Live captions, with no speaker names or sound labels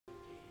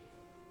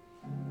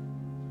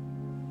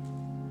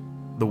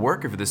The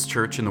work of this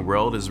church in the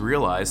world is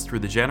realized through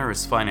the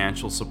generous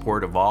financial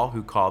support of all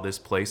who call this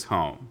place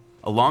home.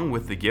 Along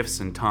with the gifts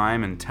and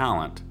time and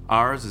talent,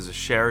 ours is a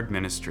shared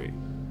ministry.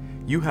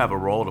 You have a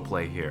role to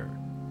play here.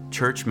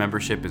 Church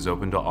membership is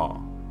open to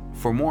all.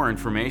 For more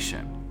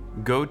information,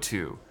 go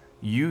to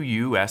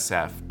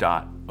uusf.org.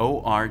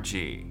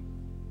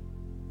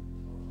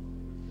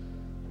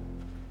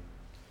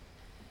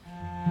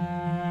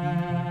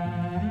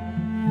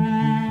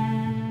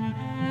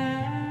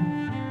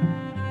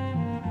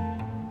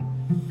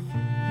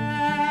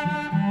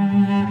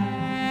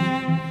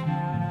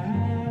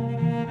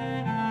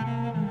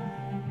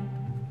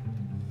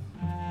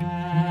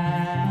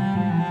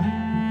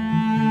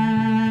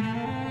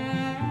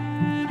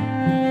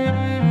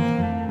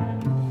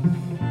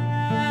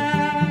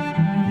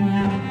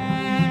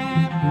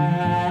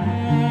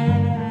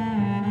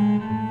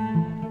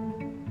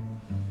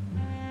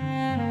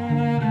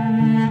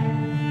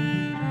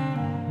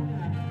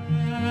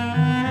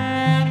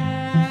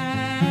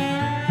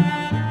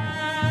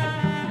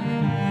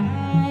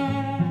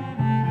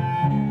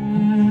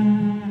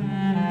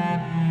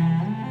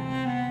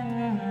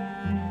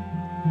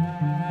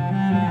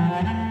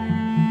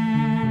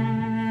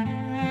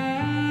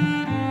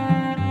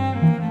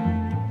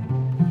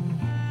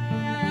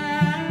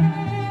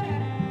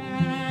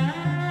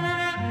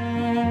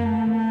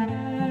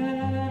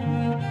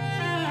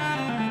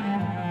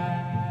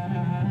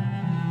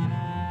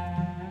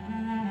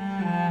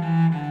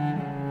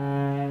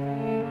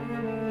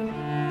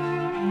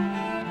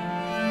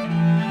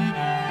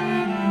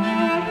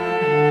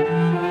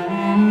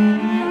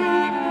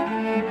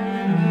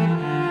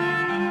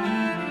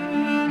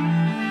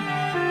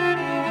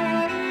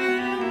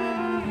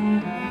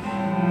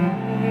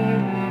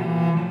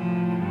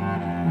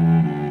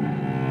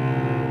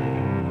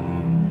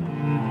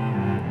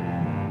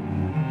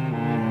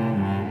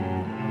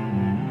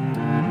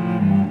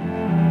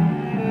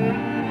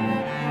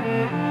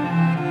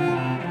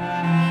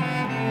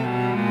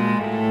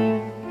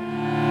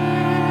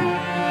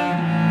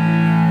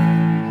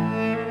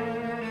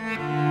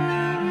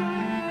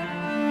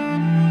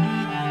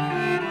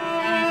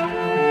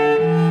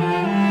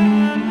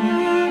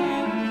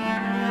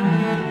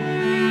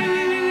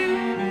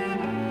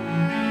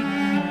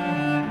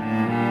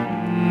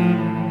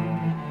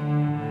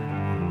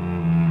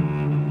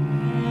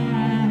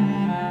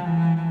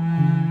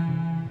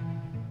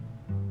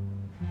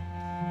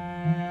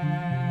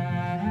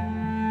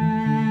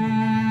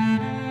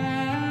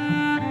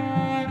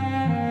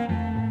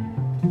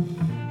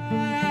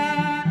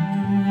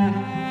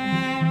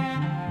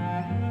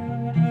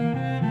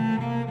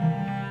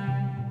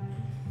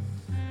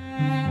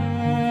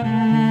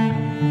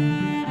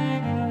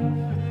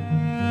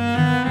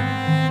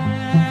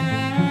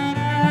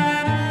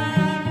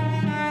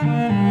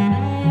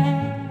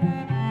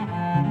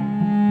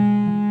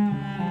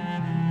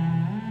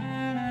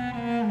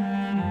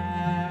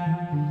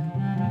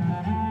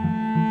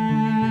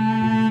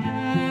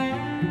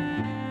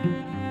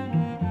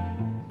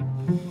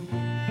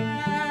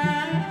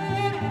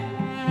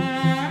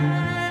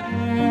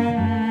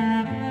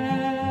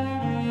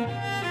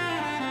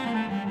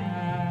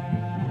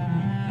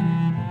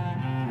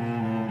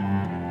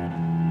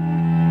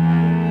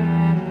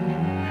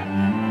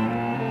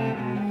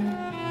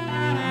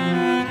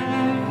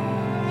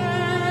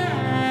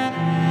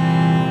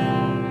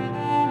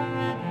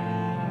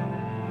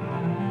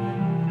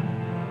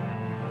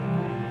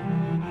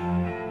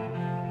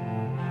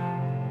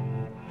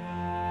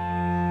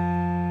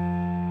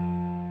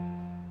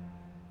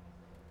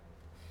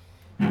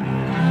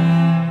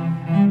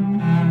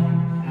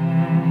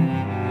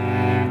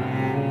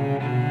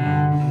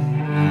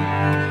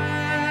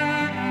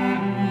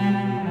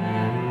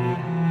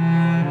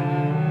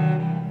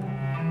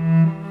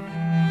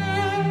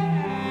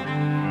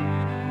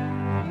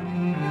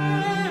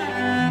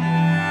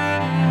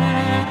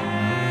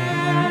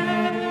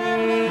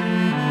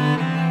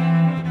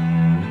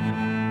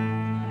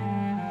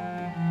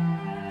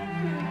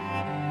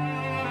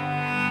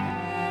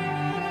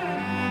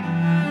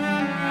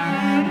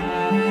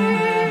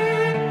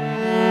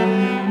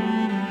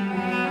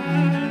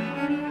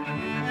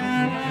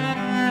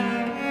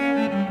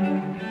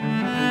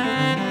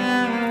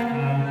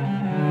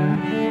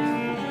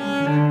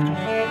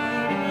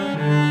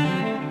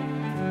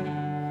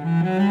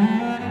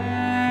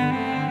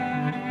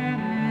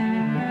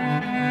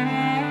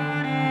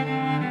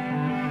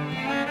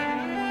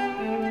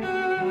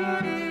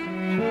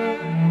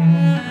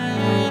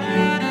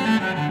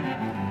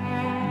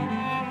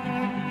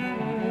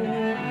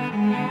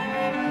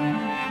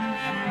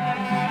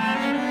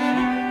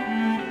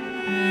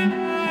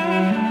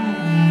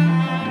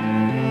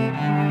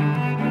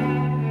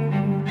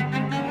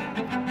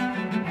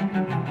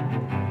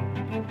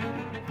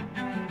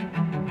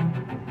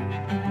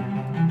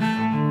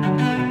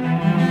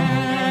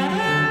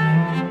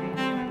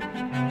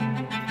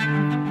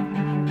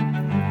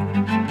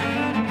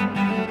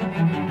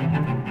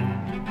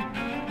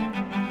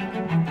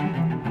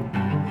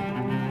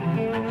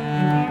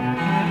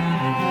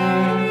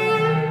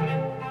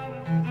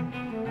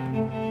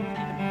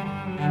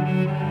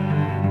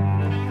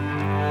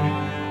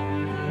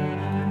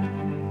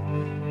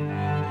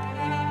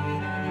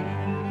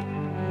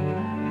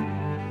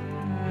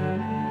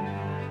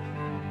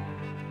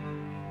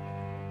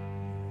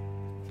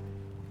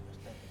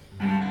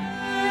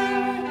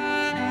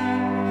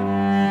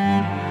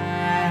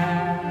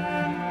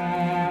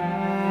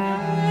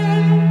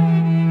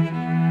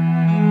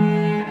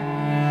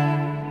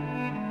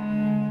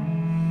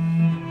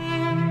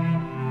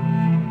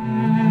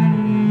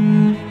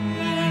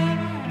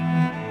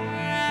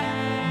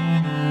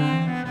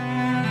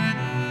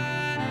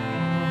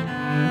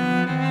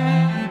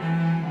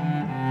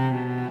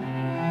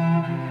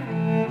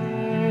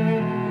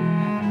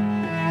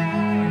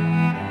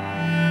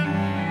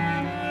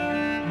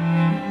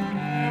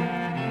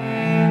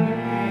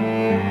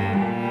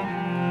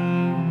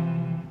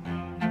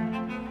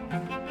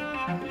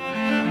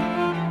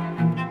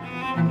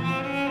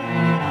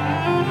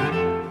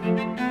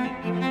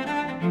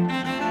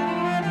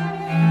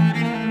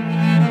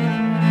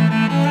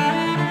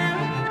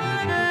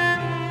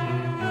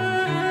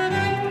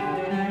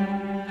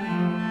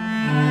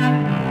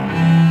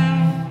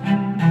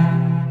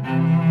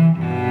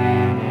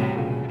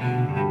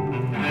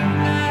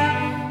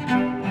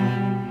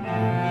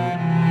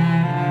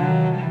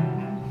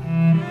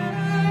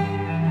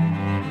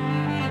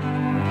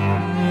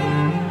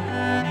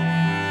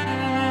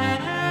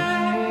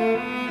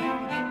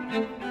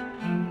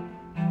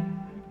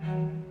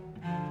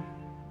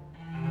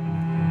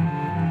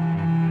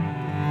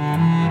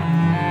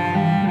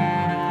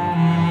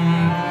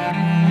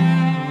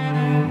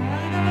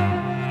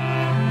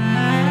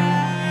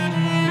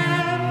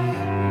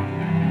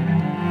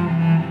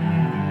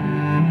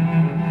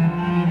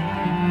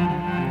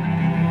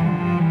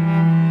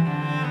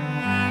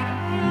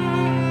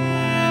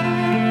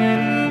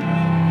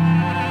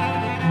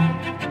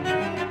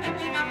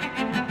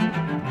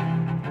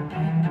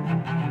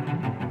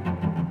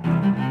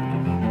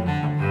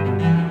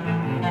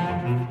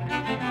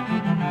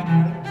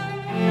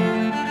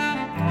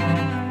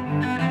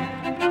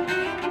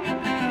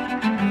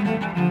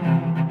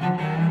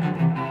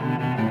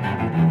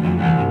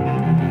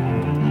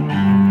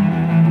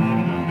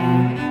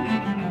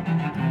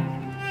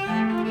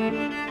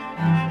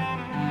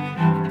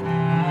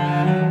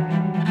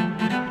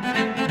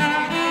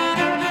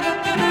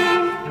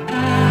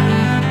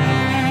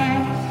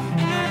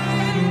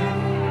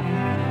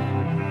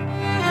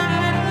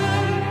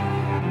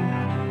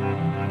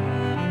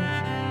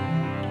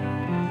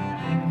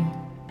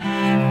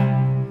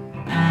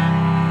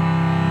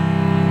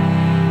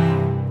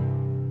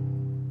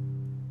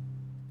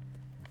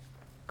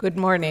 Good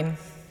morning.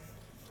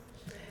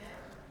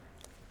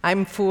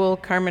 I'm Fool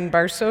Carmen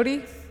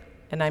Barsodi,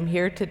 and I'm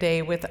here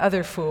today with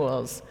other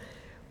fools.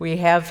 We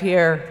have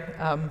here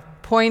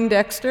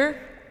Poindexter,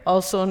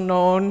 also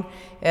known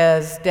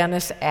as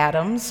Dennis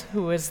Adams,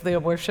 who is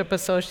the worship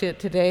associate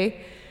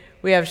today.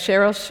 We have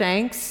Cheryl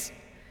Shanks,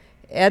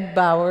 Ed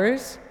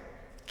Bowers,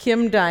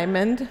 Kim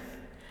Diamond,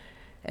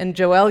 and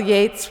Joelle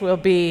Yates will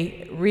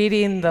be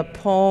reading the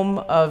poem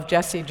of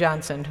Jesse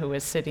Johnson, who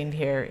is sitting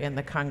here in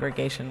the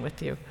congregation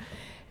with you.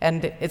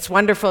 And it's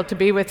wonderful to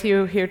be with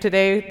you here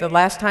today. The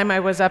last time I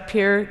was up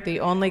here, the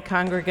only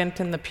congregant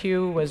in the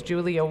pew was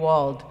Julia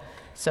Wald.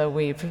 So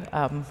we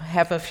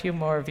have a few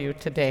more of you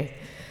today.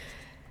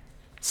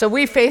 So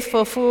we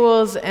faithful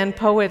fools and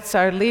poets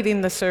are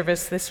leading the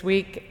service this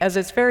week as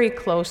it's very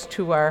close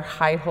to our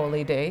High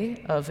Holy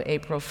Day of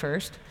April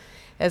 1st,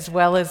 as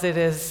well as it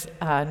is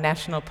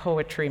National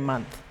Poetry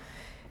Month.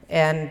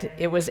 And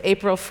it was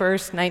April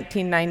 1st,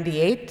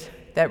 1998,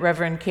 that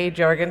Reverend Kay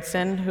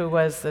Jorgensen, who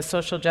was the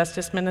social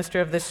justice minister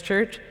of this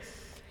church,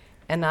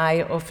 and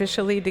I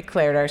officially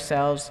declared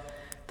ourselves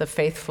the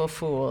Faithful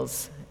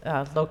Fools,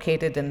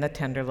 located in the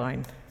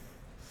Tenderloin.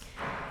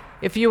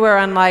 If you are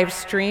on live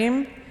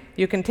stream,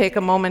 you can take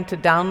a moment to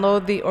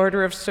download the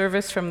order of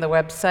service from the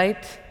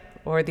website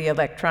or the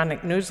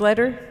electronic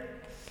newsletter.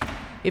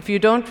 If you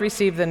don't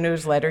receive the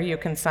newsletter, you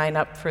can sign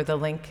up for the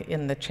link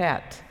in the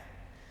chat.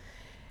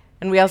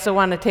 And we also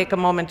want to take a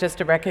moment just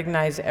to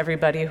recognize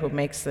everybody who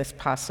makes this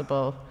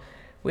possible.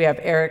 We have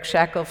Eric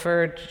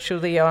Shackelford, Shu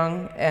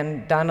Leong,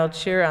 and Donald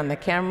Shear on the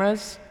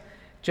cameras.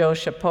 Joe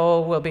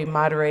Chapeau will be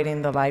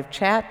moderating the live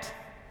chat.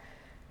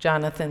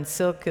 Jonathan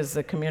Silk is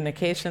the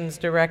communications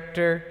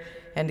director,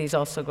 and he's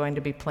also going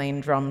to be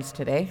playing drums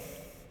today.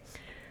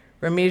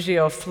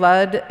 Remigio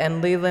Flood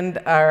and Leland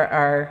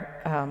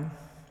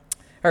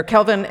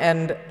Kelvin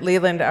and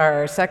Leland are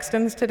our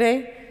sextons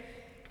today.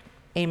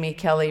 Amy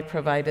Kelly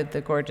provided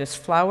the gorgeous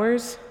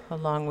flowers,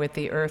 along with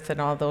the earth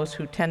and all those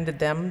who tended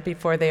them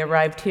before they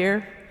arrived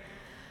here.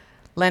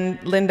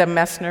 Linda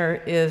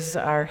Messner is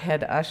our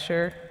head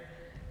usher.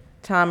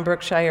 Tom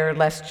Brookshire,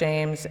 Les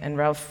James, and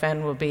Ralph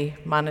Fenn will be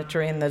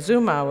monitoring the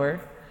Zoom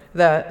hour,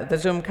 the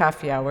Zoom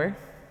coffee hour.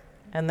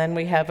 And then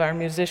we have our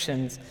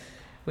musicians.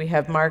 We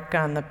have Mark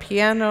on the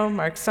piano,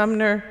 Mark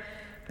Sumner,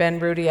 Ben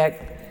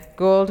Rudiak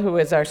Gould, who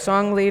is our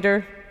song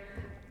leader,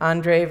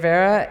 Andre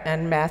Vera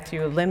and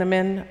Matthew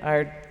Linneman,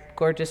 our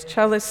gorgeous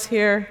cellists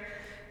here,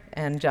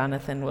 and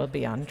Jonathan will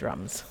be on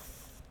drums.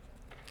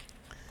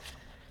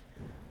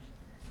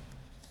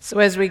 So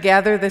as we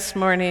gather this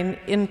morning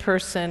in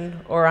person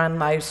or on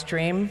live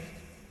stream,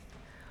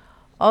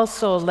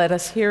 also let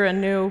us hear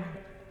anew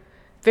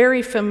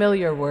very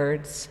familiar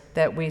words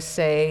that we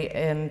say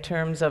in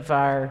terms of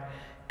our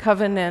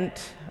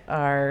covenant,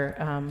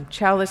 our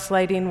chalice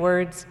lighting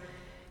words,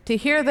 to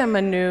hear them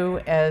anew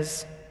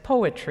as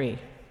poetry.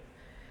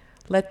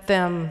 Let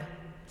them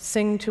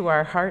sing to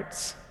our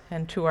hearts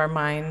and to our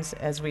minds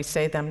as we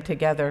say them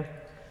together.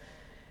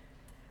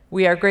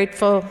 We are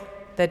grateful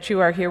that you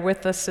are here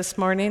with us this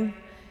morning,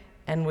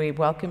 and we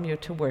welcome you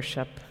to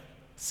worship.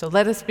 So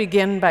let us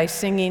begin by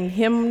singing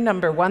hymn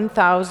number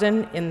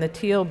 1000 in the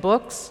Teal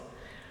books,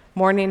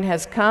 Morning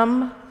Has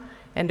Come,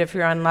 and if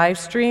you're on live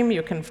stream,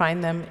 you can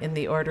find them in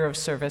the order of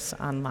service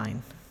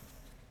online.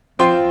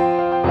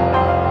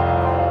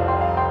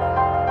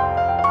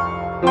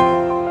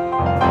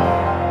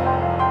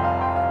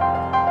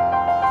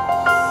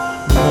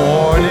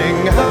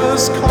 Morning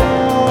has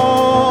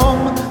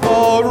come,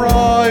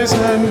 arise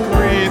and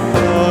greet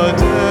the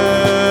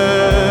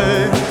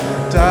day.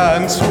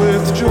 Dance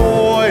with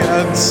joy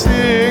and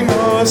sing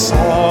a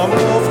song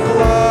of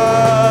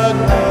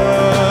gladness.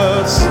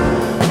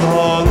 The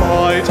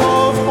light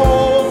of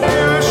hope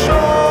here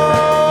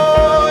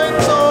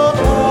shines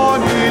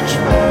upon each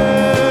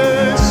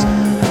face.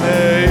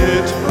 May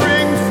it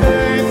bring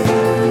faith,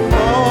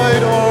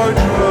 guide our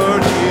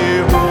journey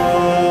home.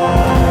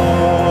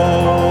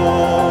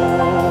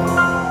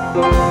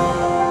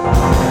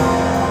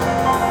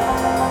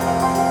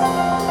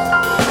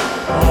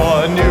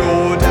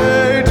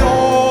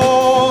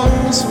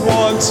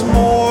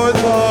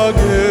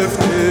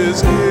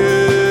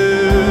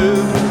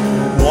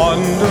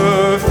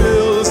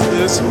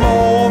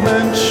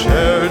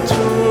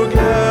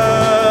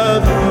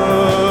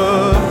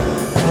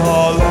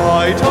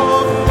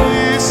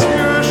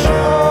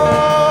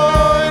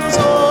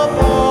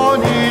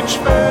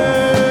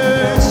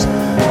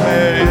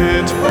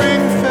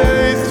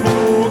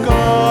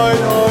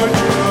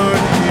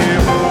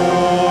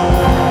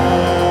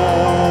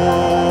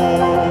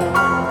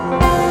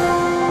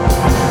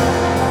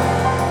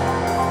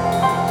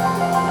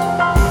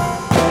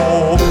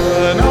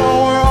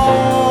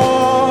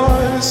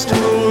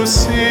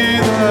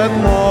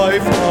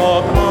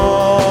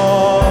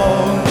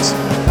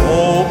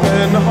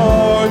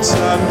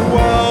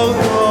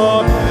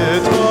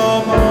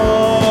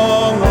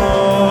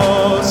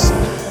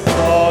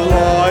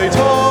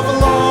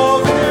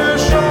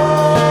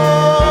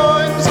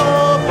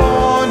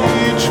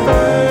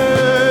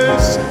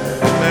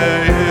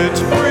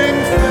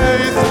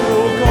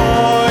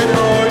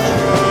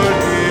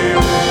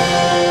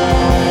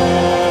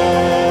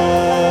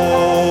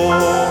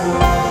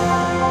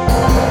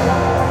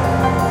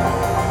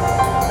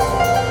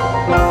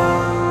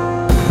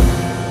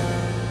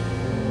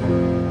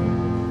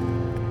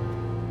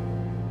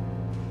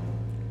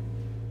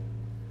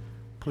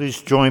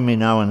 Please join me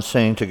now in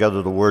saying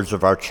together the words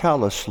of our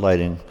chalice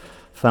lighting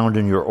found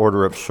in your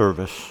order of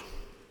service.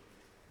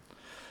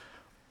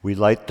 We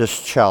light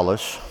this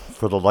chalice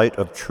for the light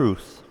of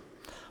truth,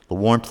 the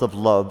warmth of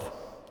love,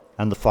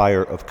 and the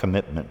fire of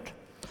commitment.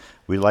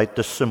 We light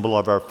this symbol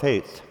of our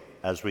faith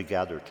as we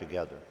gather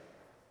together.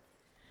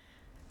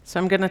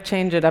 So I'm going to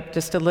change it up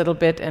just a little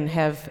bit and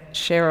have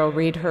Cheryl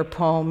read her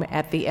poem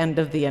at the end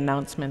of the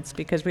announcements,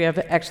 because we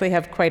actually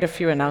have quite a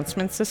few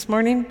announcements this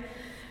morning.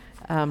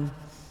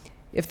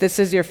 If this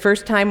is your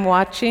first time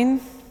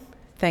watching,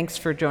 thanks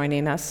for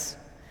joining us.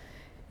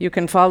 You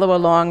can follow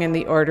along in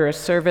the order of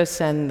service,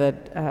 and the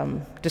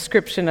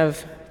description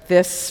of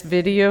this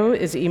video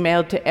is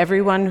emailed to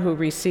everyone who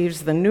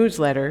receives the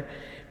newsletter,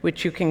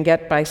 which you can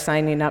get by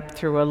signing up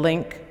through a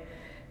link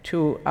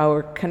to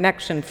our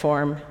connection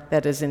form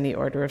that is in the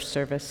order of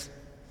service.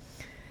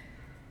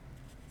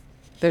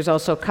 There's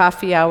also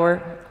coffee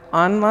hour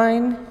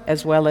online,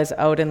 as well as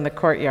out in the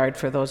courtyard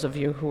for those of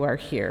you who are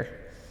here.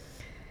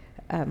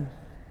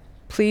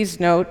 Please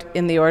note,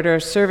 in the order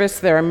of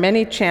service, there are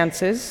many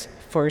chances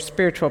for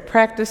spiritual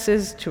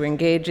practices to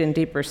engage in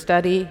deeper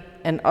study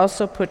and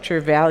also put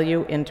your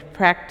value into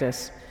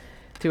practice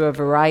through a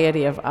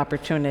variety of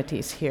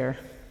opportunities here.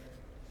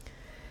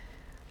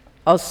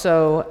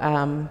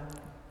 Also,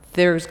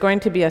 there's going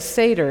to be a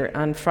Seder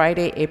on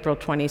Friday, April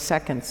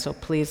 22nd, so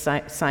please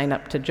sign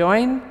up to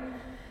join.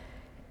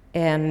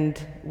 And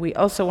we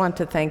also want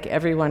to thank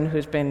everyone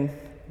who's been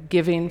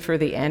giving for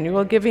the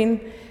annual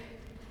giving.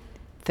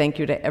 Thank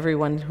you to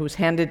everyone who's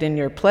handed in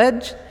your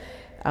pledge.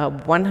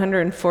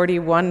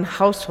 141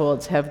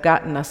 households have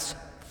gotten us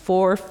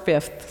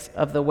 4/5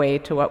 of the way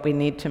to what we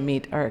need to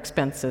meet our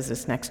expenses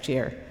this next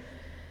year.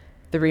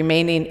 The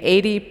remaining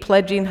 80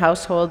 pledging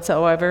households,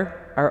 however,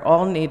 are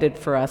all needed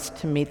for us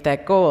to meet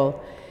that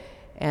goal.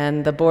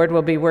 And the board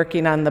will be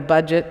working on the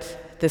budget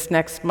this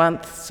next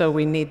month, so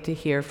we need to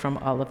hear from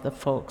all of the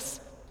folks.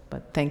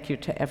 But thank you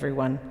to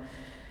everyone.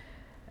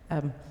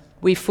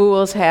 We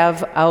Fools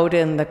have out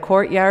in the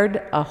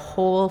courtyard a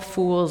whole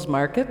Fools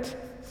market.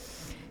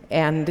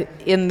 And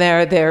in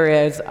there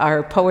is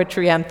our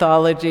poetry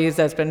anthologies.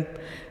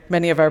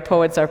 Many of our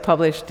poets are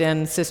published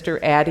in.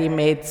 Sister Addie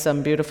made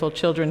some beautiful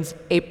children's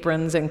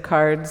aprons and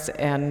cards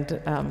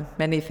and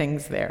many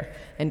things there,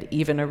 and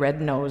even a red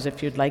nose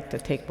if you'd like to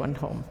take one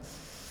home.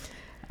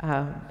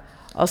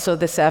 Also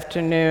this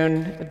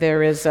afternoon,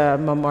 there is a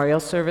memorial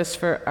service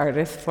for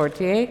Ardith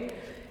Fortier,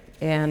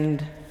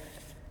 and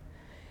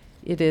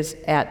it is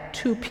at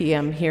 2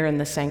 p.m. here in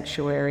the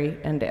sanctuary,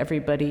 and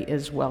everybody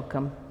is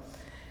welcome.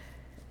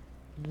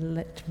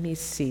 Let me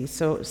see.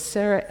 So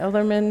Sarah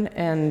Ellerman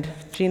and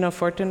Gino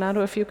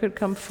Fortunato, if you could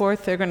come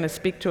forth, they're going to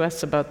speak to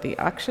us about the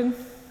auction.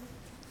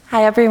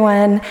 Hi,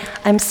 everyone.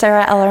 I'm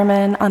Sarah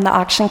Ellerman on the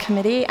auction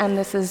committee, and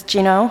this is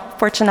Gino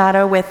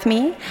Fortunato with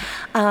me.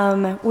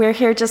 We're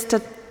here just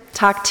to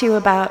talk to you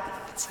about.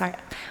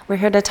 We're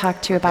here to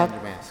talk to you about.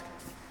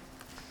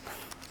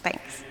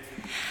 Thanks.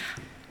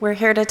 We're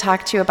here to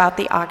talk to you about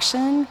the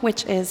auction,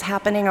 which is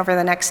happening over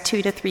the next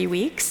 2 to 3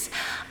 weeks.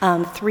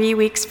 3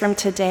 weeks from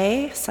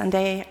today,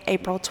 Sunday,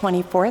 April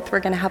 24th,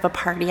 we're going to have a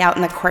party out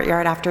in the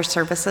courtyard after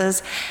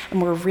services,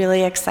 and we're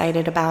really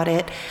excited about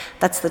it.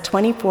 That's the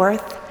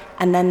 24th,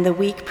 and then the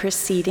week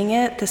preceding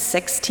it, the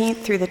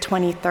 16th through the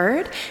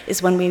 23rd,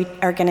 is when we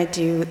are going to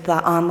do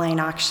the online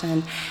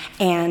auction.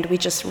 And we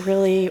just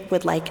really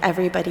would like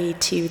everybody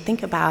to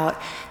think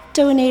about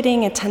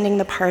donating, attending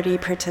the party,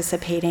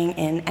 participating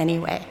in any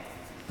way.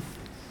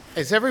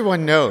 As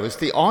everyone knows,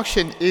 the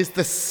auction is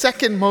the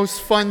second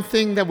most fun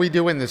thing that we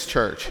do in this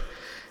church.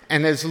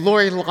 And as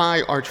Lori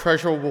Lai, our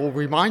treasurer, will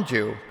remind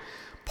you,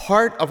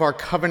 part of our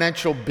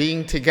covenantal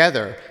being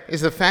together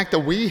is the fact that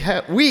we,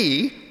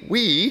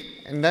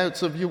 and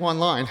those of you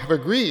online, have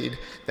agreed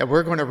that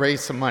we're going to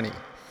raise some money.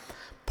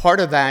 Part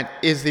of that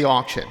is the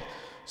auction.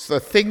 So the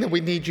thing that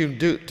we need you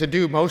to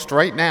do most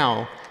right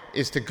now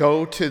is to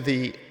go to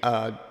the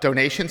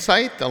donation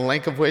site, the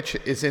link of which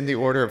is in the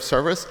order of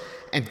service,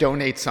 and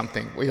donate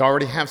something. We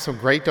already have some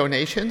great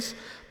donations,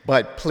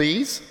 but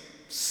please,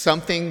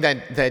 something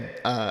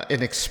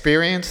an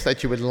experience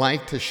that you would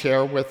like to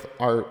share with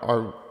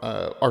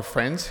our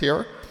friends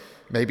here.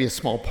 Maybe a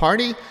small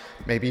party,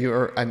 maybe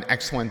you're an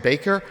excellent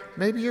baker,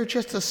 maybe you're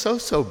just a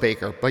so-so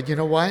baker, but you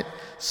know what?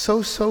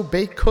 So-so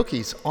baked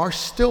cookies are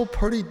still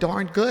pretty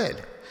darn good.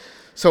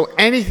 So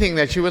anything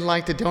that you would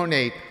like to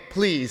donate,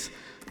 please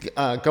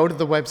go to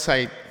the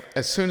website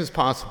as soon as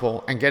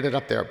possible and get it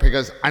up there,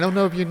 because I don't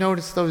know if you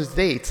noticed those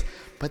dates,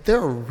 but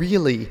they're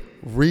really,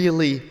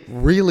 really,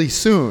 really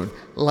soon,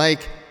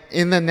 like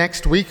in the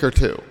next week or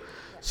two.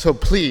 So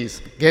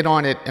please get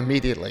on it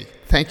immediately.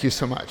 Thank you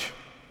so much.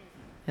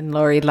 And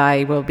Lori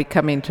Lai will be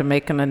coming to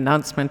make an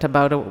announcement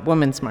about a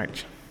women's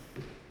march.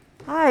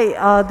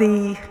 Hi,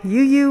 the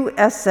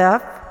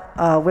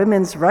UUSF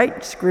Women's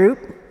Rights Group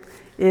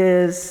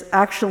is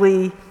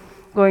actually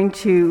going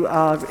to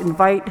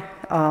invite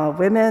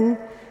women,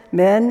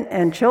 men,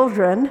 and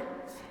children,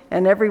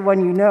 and everyone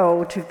you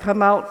know, to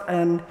come out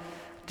and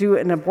do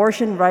an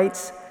abortion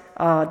rights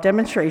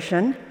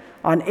demonstration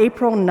on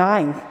April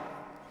 9th.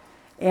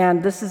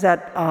 And this is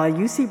at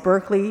UC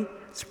Berkeley,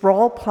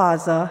 Sproul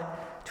Plaza,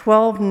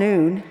 12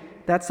 noon.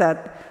 That's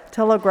at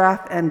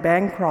Telegraph and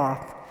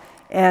Bancroft.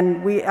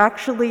 And we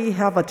actually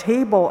have a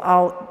table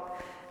out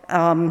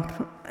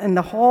in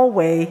the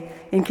hallway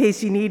in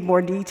case you need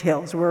more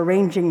details. We're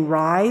arranging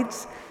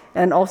rides,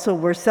 and also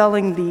we're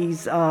selling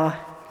these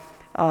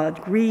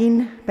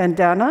green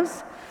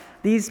bandanas.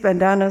 These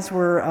bandanas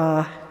were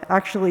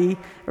actually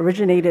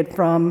originated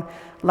from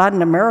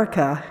Latin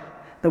America.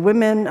 The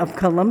women of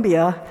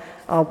Colombia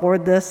wore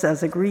this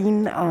as a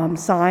green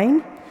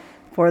sign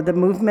for the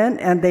movement,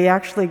 and they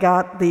actually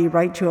got the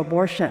right to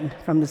abortion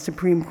from the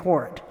Supreme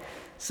Court.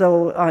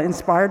 So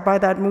inspired by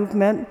that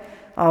movement,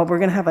 we're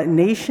going to have a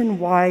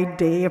nationwide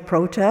day of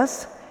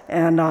protests,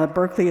 and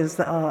Berkeley is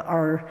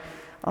our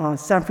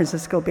San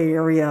Francisco Bay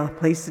Area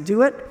place to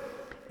do it.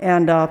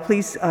 And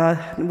please,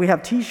 we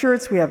have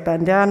t-shirts, we have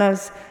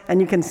bandanas,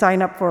 and you can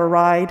sign up for a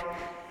ride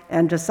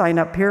and just sign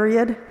up,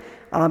 period.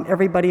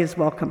 Everybody is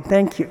welcome.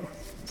 Thank you.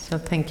 So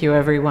thank you,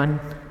 everyone.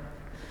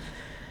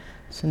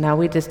 So now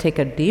we just take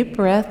a deep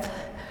breath.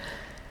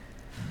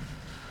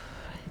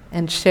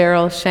 And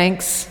Cheryl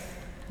Shanks,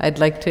 I'd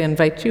like to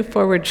invite you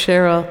forward,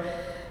 Cheryl.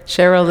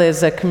 Cheryl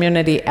is a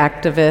community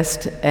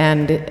activist,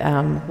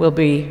 and we'll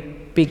be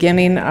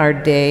beginning our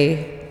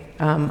day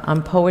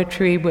on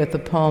poetry with a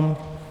poem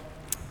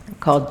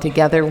called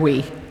Together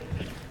We.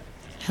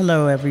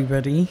 Hello,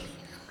 everybody.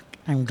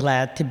 I'm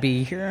glad to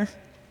be here.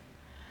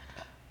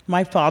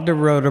 My father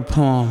wrote a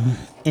poem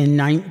in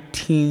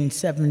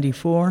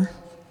 1974.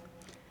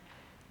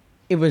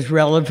 It was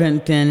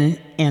relevant then,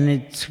 and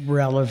it's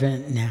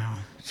relevant now,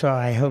 so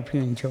I hope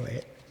you enjoy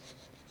it.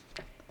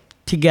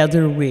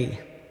 Together we.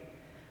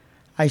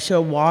 I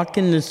shall walk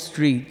in the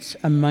streets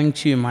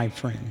amongst you, my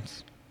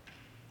friends,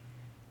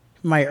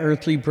 my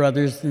earthly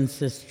brothers and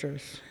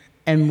sisters.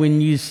 And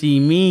when you see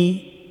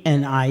me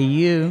and I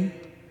you,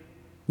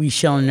 we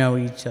shall know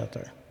each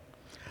other.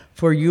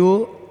 For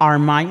you are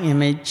my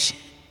image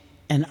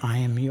and I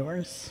am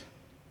yours.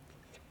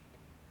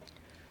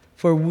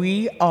 For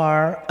we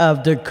are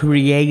of the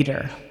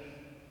Creator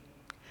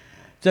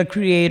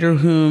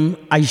whom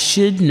I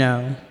should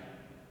know,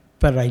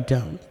 but I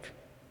don't.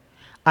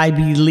 I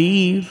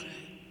believe,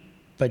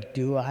 but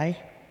do I?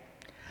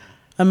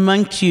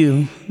 Amongst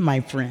you, my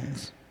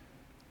friends,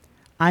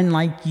 I'm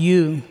like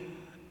you,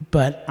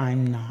 but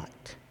I'm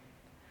not.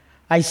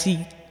 I seek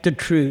the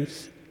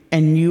truth,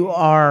 and you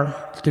are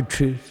the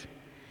truth,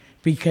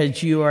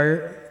 because you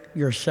are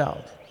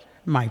yourselves,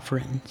 my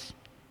friends,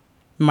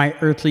 my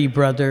earthly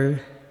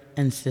brother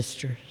and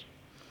sisters.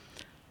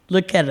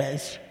 Look at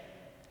us.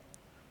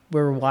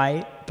 We're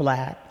white,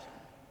 black,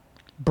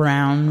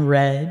 brown,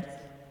 red.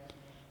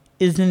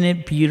 Isn't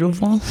it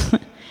beautiful?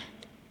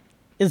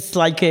 It's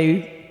like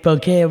a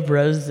bouquet of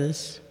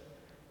roses.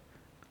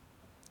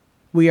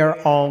 We are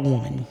all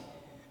one,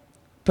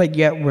 but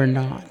yet we're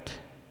not.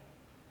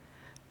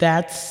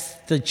 That's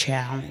the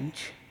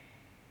challenge,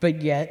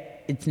 but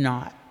yet it's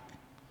not.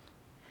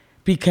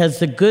 Because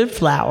the good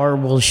flower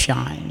will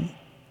shine.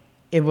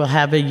 It will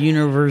have a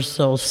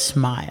universal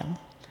smile,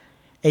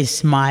 a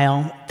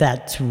smile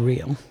that's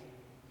real.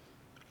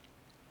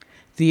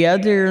 The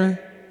other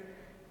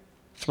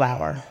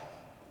flower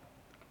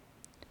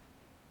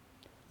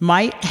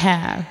might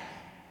have,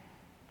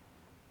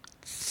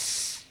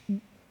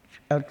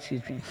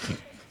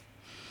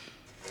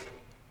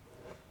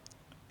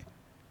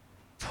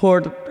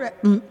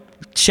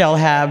 shall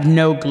have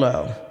no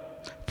glow.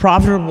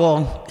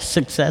 Profitable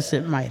success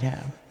it might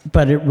have,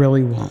 but it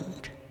really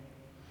won't.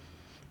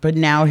 But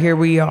now here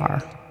we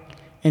are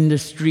in the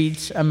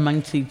streets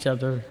amongst each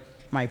other,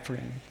 my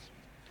friends.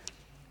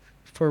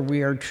 For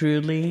we are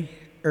truly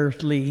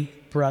earthly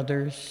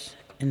brothers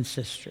and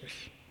sisters.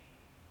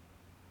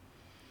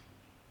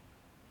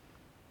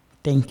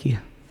 Thank you.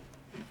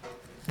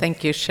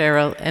 Thank you,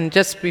 Cheryl. And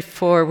just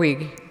before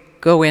we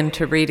go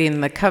into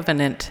reading the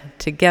covenant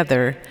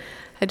together,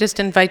 I just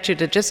invite you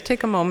to just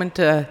take a moment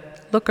to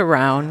look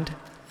around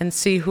and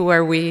see who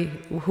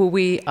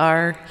we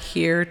are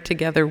here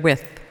together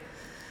with.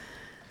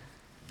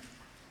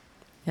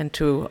 And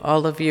to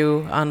all of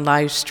you on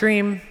live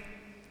stream,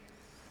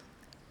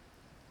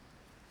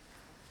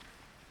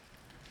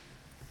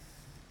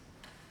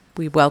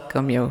 we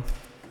welcome you.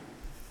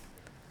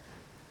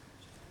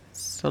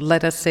 So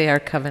let us say our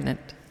covenant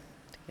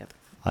together.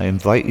 I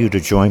invite you to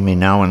join me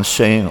now in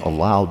saying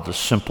aloud the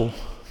simple,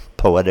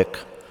 poetic,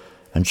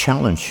 and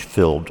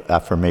challenge-filled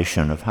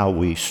affirmation of how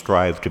we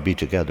strive to be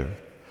together.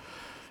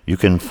 You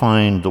can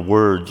find the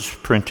words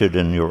printed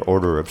in your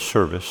order of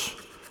service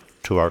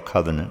to our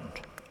covenant,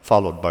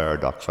 followed by our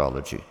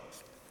doxology.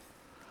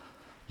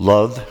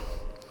 Love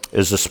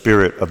is the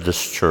spirit of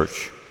this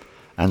church,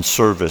 and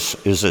service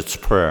is its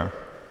prayer.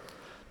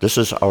 This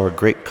is our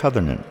great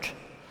covenant,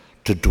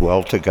 to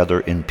dwell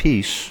together in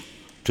peace,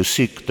 to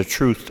seek the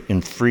truth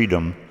in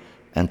freedom,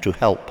 and to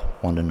help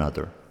one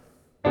another.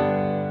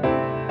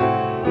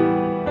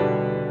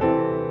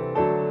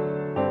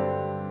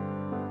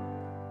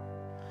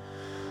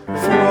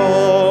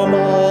 From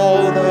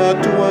all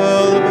that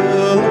dwell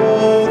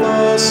below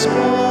the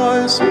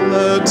skies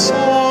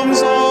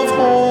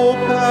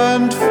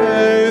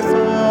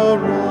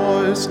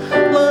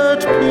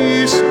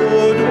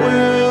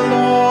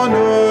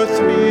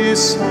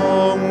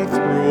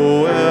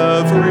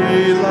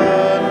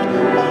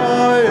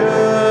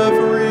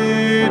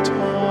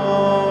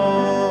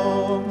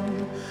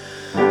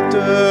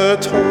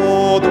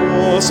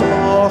Dios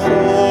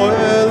bajo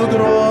el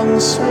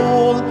gran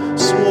sol,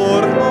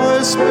 surja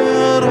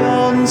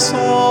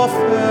esperanza,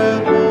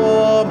 fe,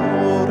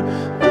 amor,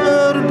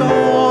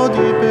 verdad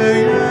y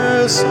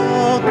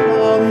belleza,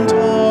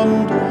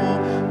 cantando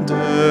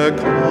de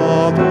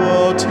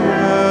cada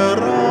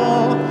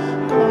tierra,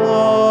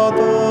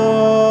 cada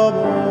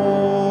voz.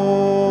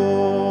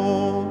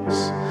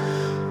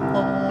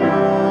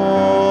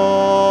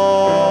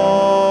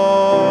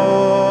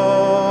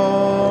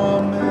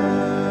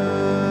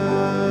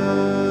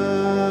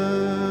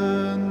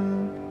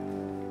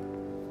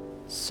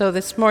 So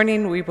this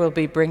morning we will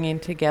be bringing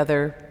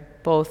together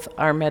both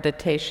our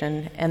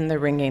meditation and the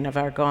ringing of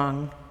our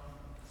gong.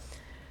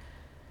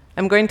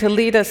 I'm going to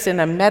lead us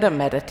in a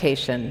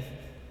meta-meditation,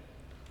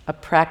 a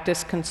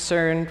practice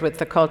concerned with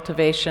the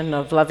cultivation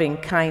of loving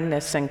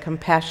kindness and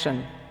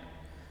compassion.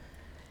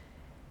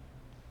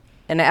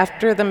 And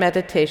after the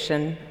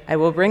meditation, I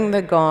will ring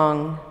the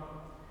gong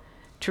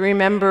to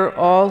remember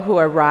all who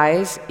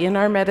arise in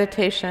our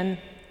meditation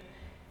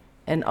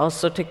and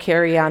also to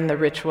carry on the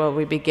ritual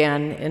we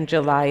began in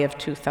July of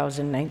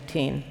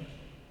 2019.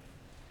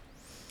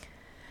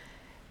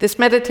 This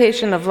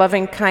meditation of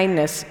loving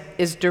kindness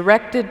is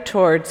directed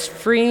towards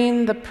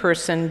freeing the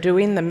person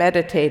doing the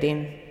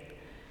meditating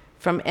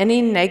from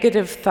any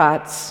negative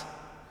thoughts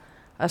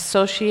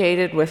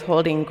associated with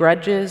holding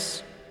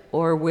grudges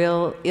or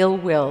ill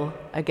will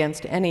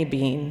against any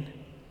being.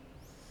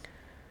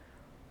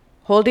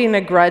 Holding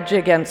a grudge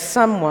against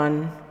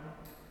someone,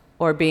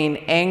 or being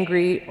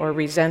angry or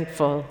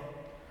resentful,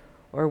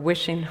 or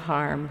wishing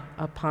harm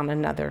upon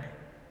another.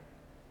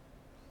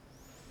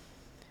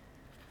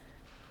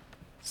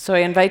 So I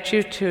invite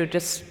you to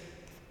just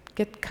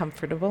get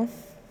comfortable,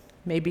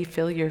 maybe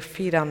feel your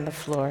feet on the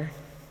floor.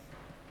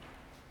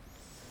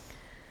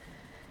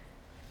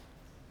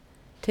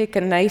 Take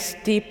a nice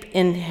deep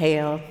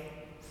inhale,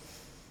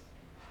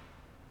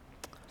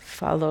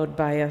 followed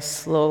by a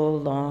slow,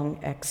 long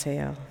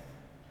exhale.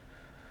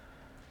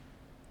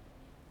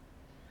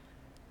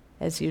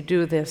 As you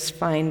do this,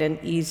 find an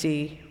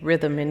easy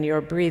rhythm in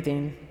your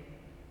breathing.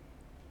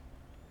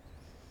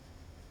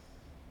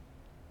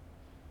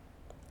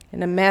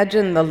 And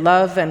imagine the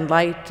love and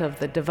light of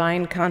the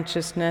divine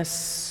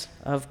consciousness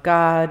of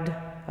God,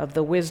 of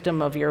the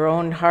wisdom of your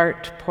own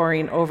heart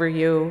pouring over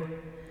you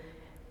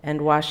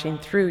and washing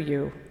through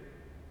you,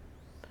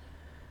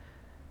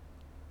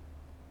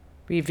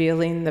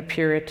 revealing the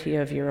purity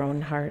of your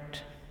own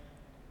heart.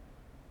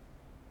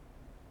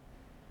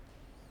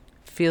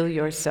 Feel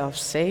yourself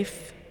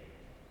safe,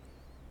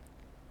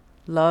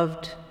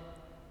 loved,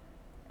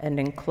 and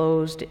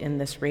enclosed in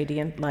this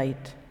radiant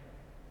light.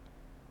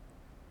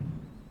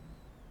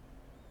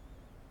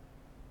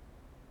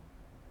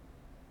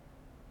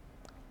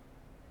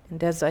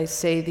 And as I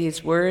say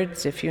these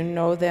words, if you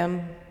know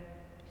them,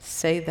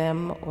 say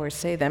them or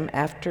say them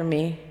after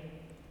me.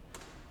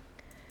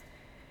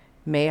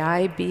 May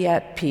I be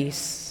at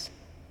peace.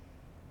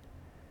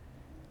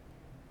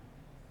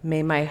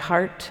 May my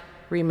heart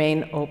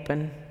remain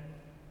open.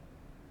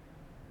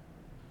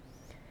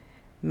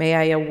 May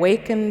I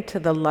awaken to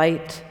the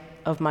light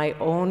of my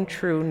own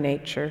true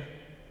nature.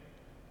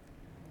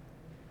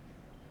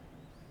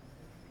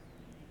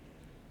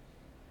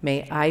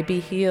 May I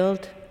be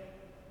healed.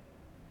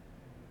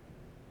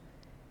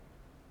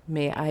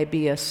 May I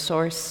be a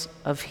source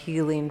of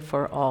healing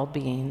for all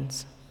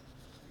beings.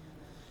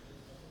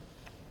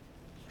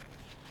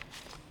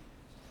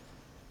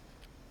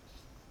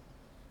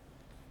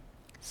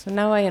 So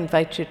now I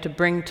invite you to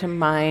bring to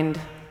mind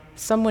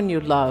someone you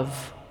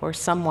love or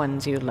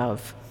someones you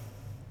love.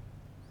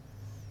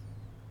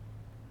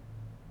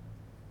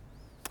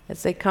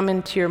 As they come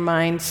into your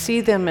mind,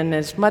 see them in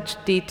as much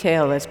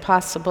detail as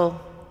possible.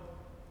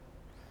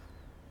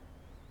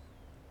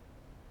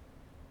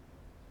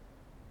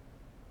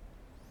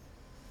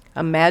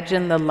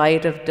 Imagine the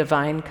light of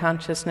divine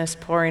consciousness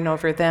pouring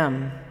over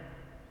them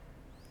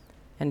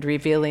and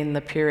revealing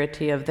the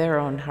purity of their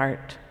own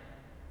heart.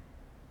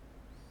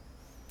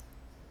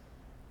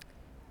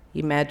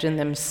 Imagine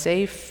them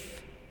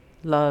safe,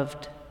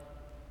 loved,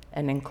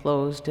 and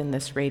enclosed in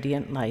this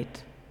radiant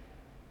light.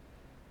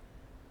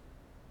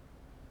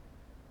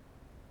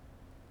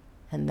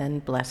 And then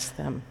bless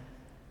them.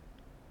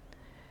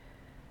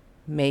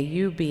 May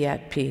you be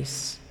at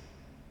peace.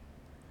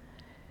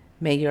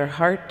 May your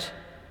heart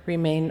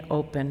remain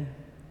open.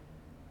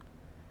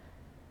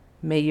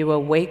 May you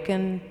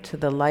awaken to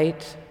the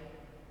light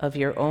of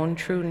your own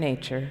true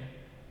nature.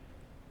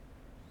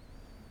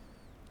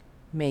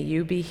 May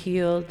you be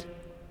healed,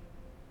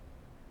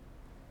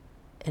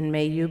 and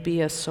may you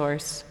be a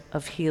source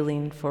of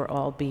healing for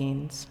all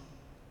beings.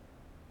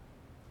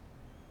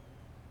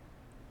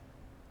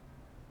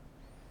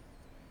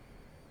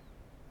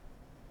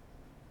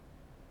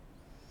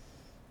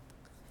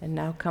 And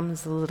now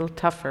comes the little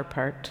tougher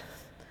part,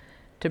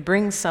 to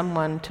bring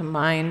someone to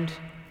mind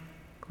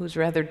who's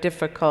rather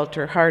difficult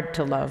or hard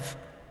to love.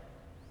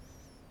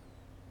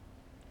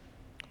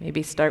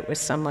 Maybe start with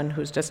someone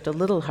who's just a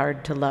little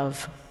hard to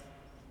love.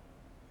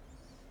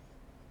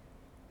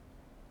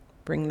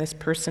 Bring this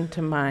person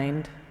to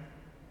mind.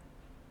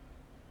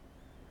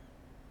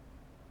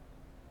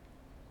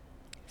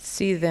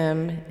 See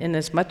them in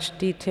as much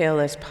detail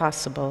as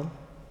possible.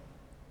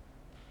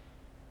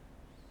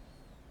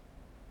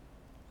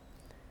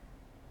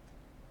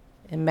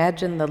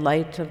 Imagine the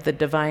light of the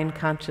divine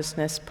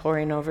consciousness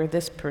pouring over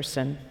this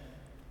person,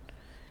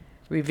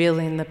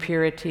 revealing the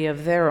purity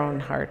of their own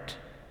heart.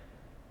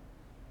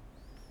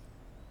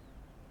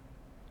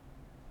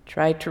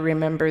 Try to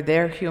remember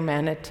their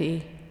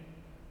humanity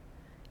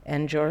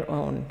and your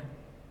own.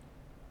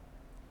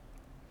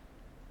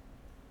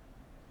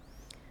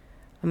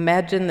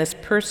 Imagine this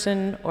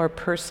person or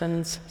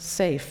persons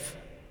safe,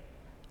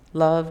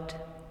 loved,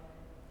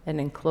 and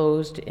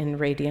enclosed in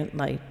radiant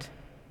light.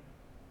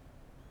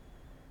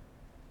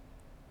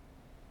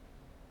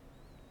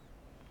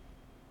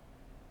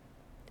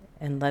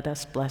 And let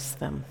us bless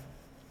them.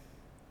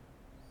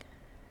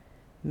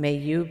 May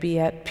you be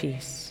at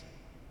peace.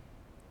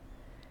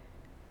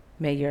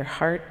 May your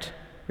heart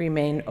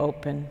remain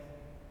open.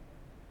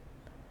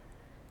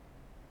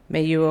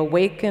 May you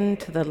awaken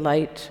to the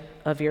light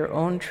of your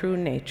own true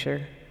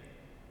nature.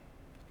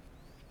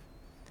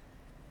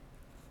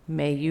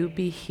 May you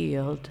be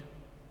healed.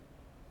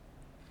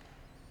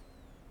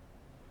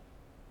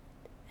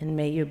 And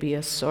may you be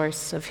a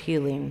source of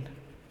healing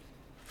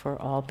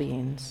for all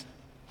beings.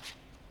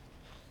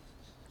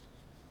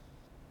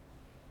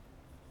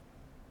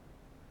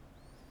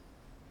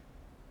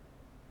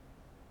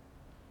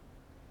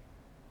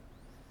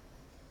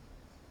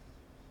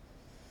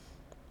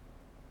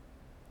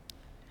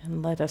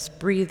 And let us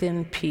breathe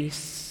in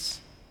peace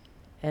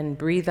and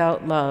breathe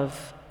out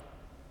love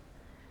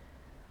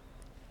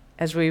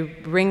as we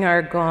ring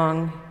our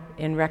gong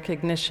in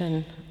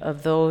recognition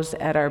of those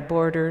at our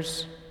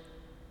borders,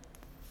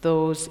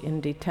 those in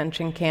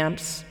detention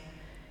camps,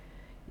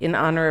 in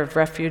honor of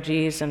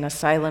refugees and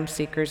asylum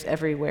seekers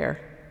everywhere,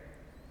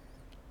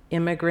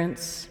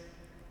 immigrants,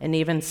 and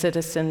even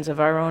citizens of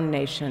our own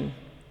nation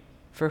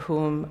for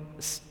whom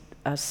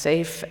a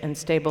safe and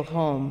stable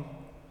home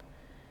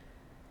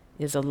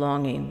is a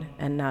longing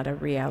and not a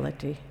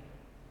reality.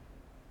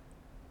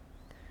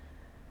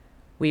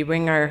 We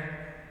ring our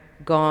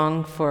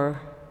gong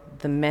for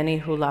the many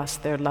who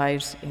lost their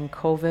lives in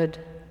COVID,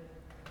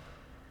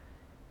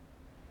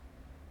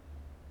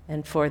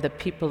 and for the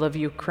people of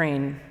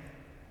Ukraine,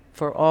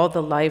 for all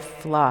the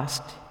life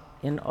lost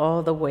in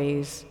all the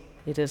ways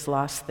it is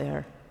lost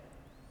there,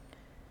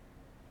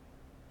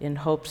 in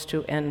hopes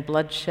to end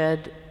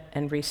bloodshed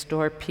and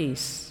restore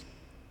peace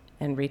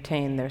and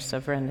retain their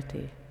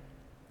sovereignty.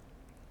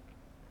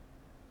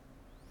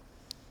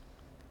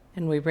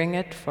 And we ring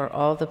it for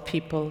all the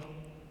people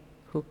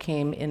who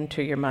came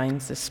into your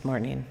minds this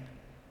morning.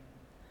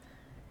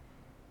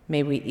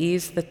 May we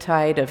ease the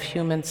tide of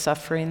human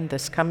suffering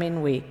this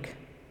coming week,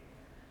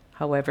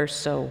 however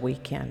so we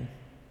can.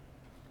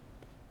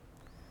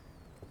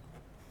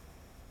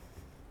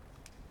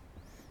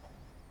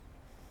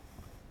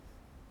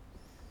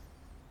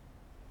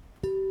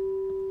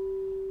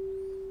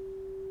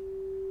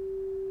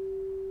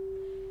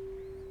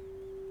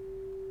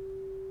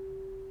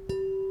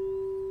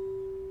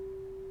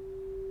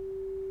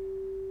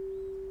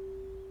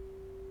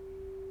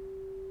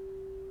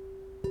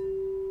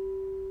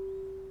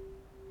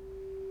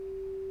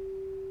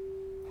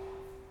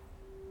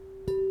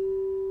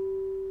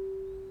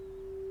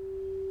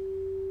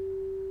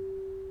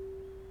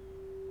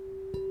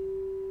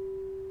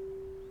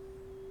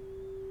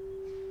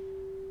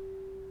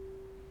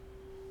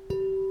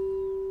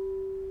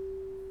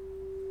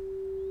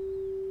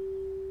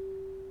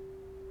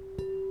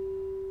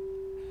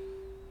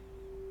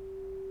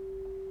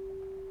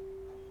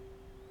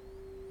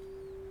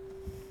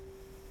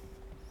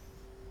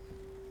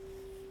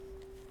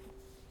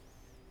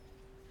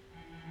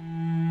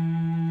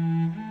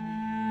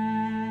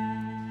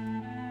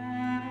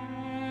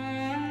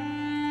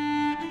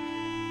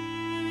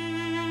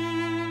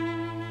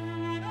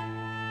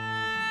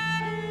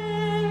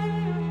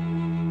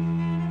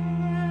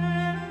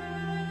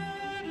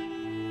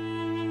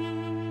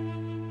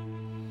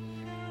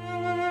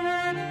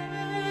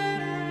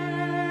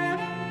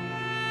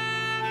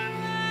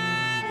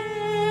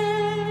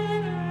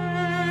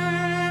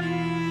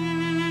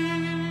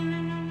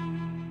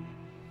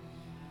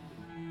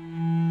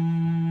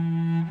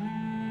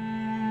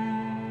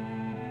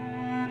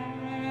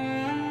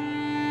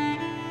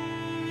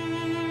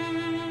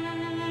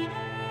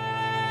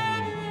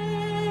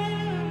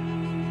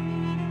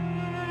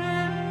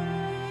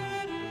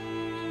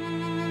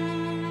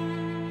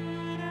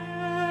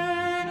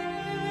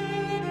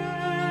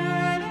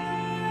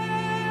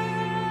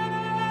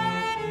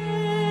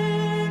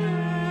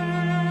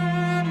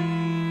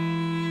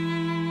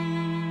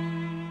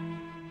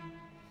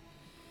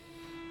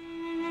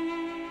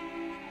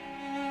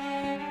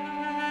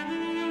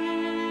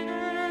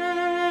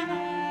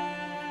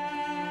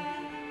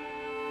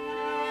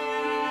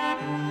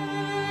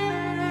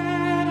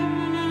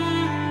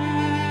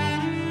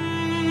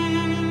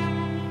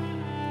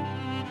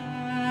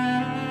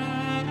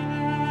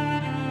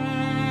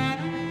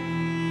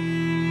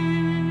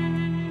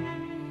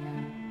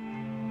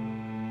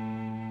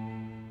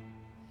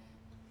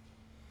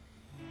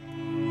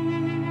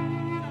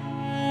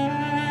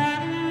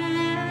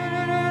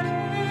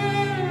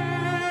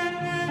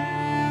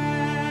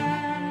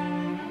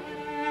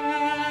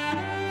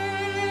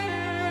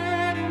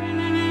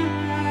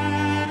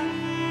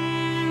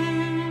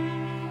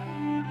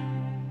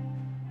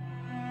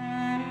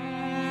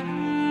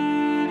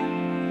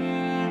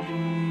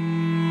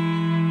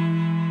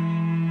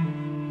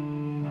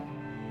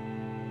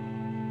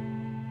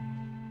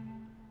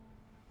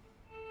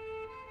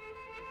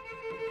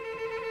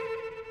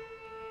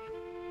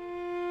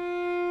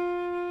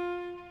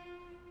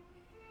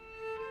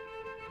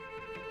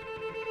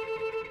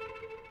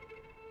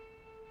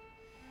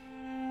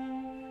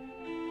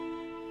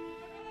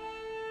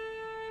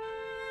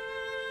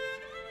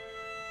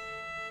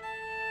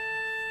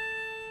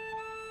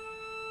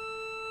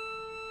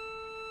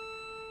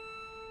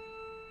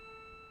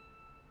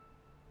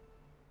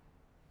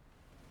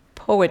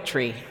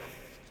 Poetry.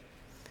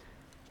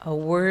 A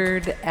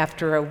word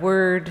after a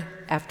word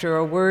after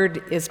a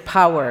word is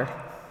power.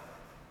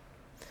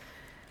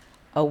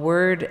 A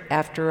word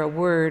after a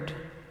word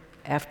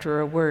after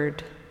a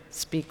word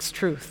speaks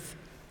truth.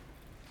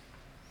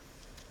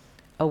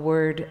 A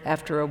word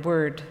after a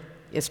word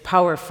is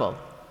powerful.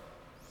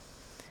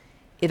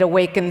 It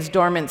awakens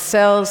dormant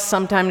cells,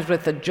 sometimes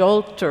with a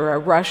jolt or a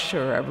rush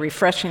or a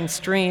refreshing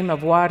stream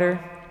of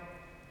water.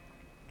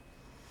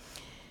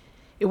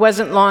 It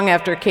wasn't long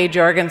after Kay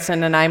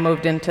Jorgensen and I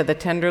moved into the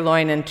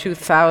Tenderloin in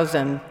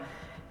 2000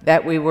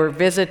 that we were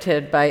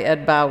visited by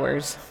Ed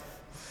Bowers,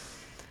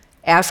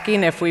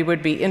 asking if we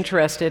would be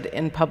interested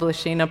in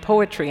publishing a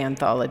poetry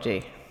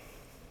anthology.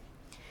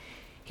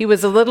 He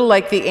was a little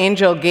like the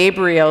angel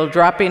Gabriel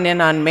dropping in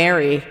on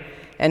Mary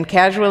and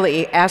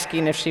casually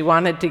asking if she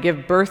wanted to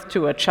give birth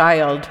to a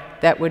child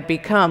that would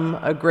become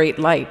a great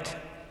light,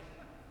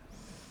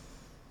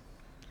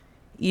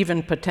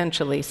 even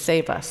potentially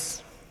save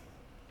us.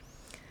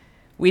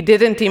 We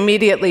didn't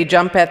immediately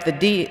jump at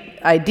the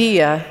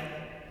idea,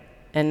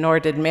 and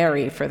nor did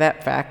Mary, for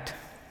that fact.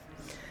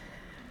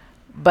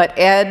 But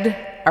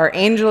Ed, our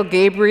angel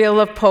Gabriel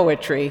of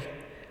poetry,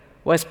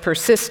 was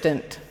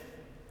persistent,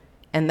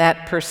 and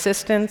that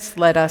persistence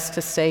led us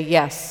to say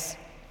yes.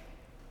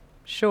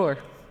 Sure,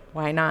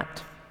 why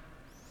not?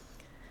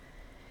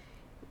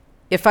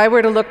 If I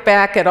were to look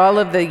back at all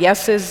of the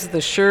yeses, the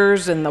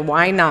sures, and the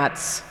why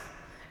nots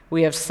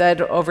we have said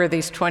over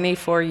these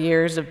 24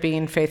 years of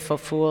being Faithful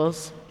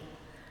Fools,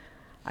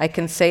 I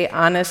can say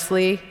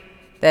honestly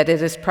that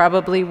it is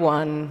probably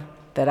one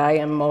that I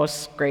am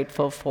most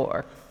grateful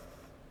for.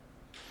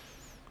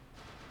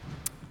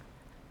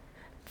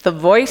 The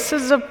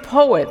voices of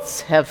poets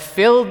have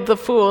filled the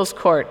fool's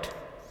court,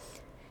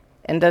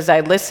 and as I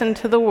listened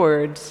to the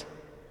words,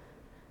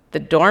 the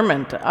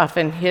dormant,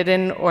 often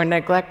hidden or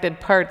neglected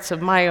parts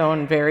of my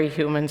own very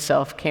human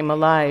self came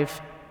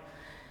alive.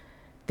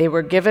 They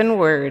were given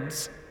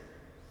words,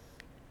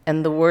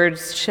 and the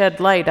words shed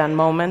light on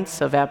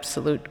moments of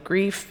absolute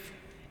grief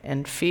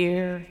and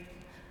fear,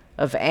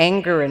 of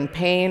anger and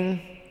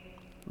pain,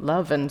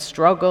 love and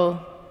struggle,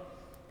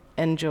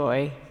 and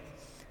joy.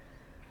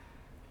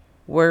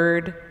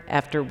 Word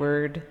after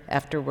word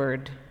after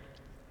word.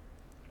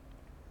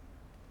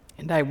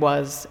 And I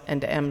was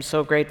and am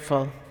so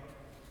grateful.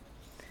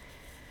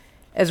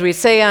 As we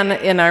say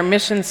in our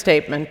mission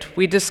statement,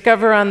 we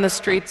discover on the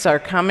streets our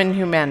common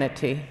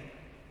humanity.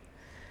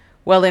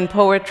 Well, in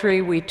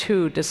poetry, we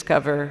too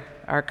discover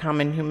our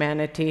common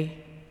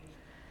humanity.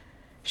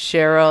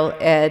 Cheryl,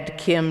 Ed,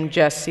 Kim,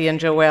 Jesse, and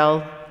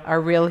Joelle are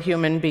real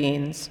human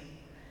beings.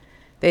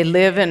 They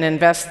live and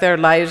invest their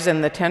lives in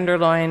the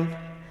Tenderloin.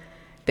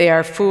 They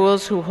are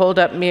fools who hold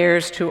up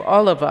mirrors to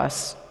all of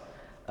us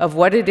of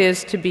what it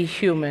is to be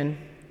human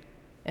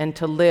and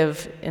to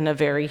live in a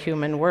very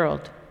human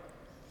world.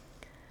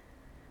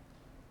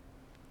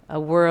 A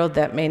world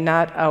that may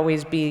not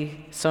always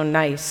be so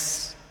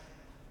nice,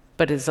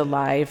 but is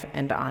alive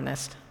and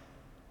honest.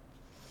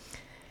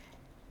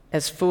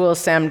 As Fool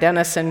Sam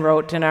Dennison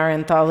wrote in our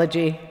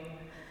anthology,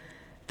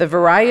 the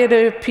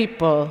variety of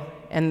people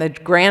and the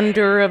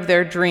grandeur of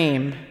their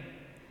dream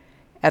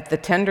at the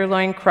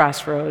Tenderloin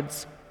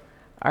crossroads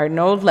are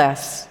no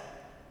less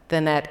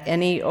than at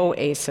any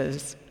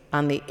oasis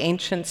on the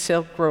ancient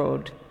Silk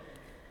Road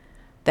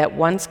that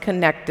once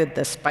connected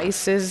the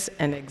spices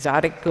and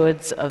exotic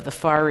goods of the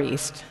Far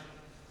East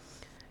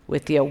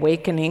with the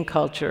awakening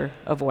culture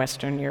of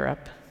Western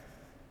Europe.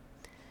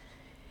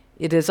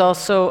 It is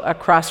also a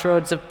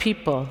crossroads of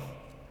people,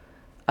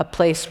 a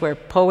place where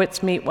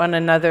poets meet one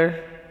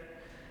another,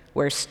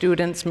 where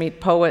students meet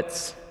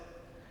poets,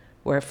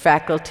 where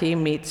faculty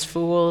meets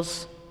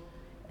fools,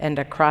 and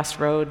a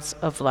crossroads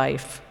of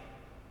life.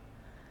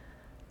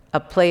 A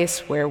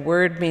place where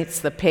word meets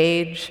the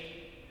page,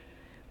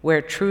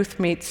 where truth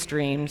meets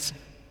dreams,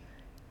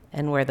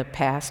 and where the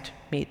past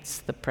meets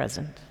the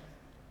present.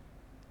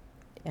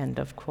 End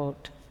of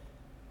quote.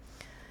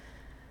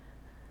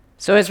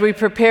 So as we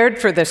prepared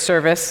for this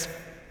service,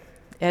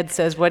 Ed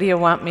says, "What do you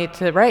want me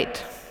to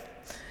write?"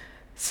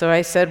 So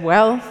I said,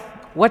 well,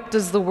 what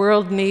does the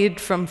world need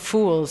from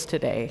fools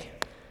today?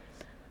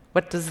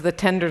 What does the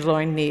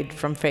Tenderloin need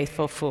from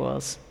Faithful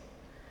Fools?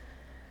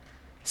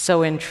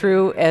 So in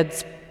true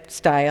Ed's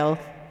style,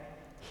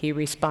 he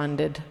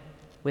responded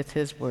with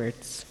his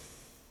words.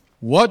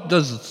 What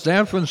does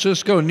San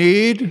Francisco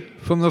need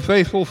from the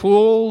Faithful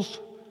Fools?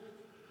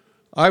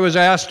 I was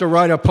asked to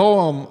write a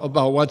poem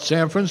about what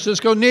San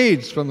Francisco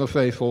needs from the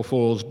Faithful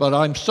Fools, but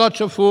I'm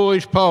such a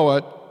foolish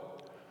poet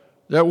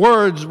that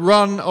words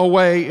run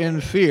away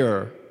in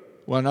fear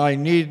when I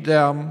need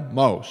them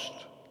most.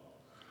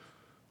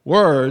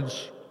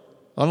 Words,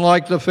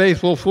 unlike the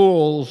Faithful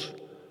Fools,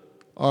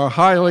 are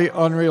highly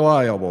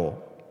unreliable.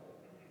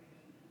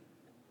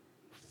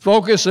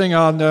 Focusing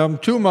on them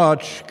too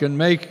much can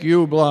make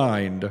you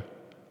blind.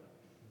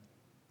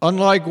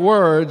 Unlike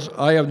words,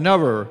 I have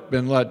never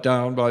been let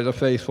down by the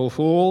Faithful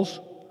Fools.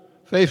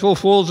 Faithful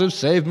Fools have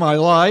saved my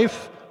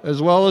life,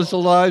 as well as the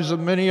lives of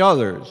many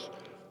others.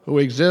 who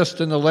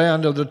exist in the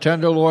land of the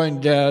Tenderloin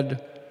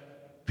dead,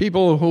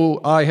 people who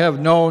I have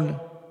known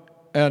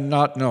and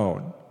not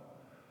known.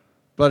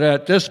 But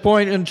at this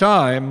point in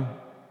time,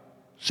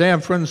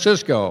 San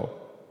Francisco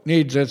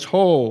needs its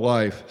whole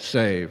life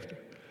saved.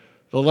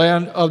 The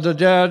land of the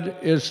dead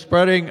is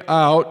spreading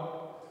out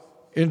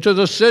into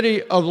the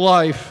city of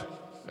life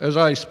as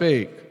I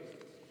speak.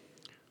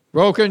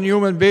 Broken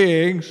human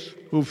beings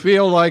who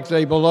feel like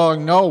they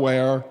belong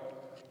nowhere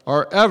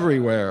are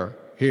everywhere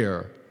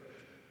here.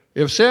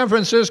 If San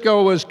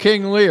Francisco was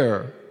King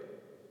Lear,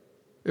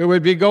 it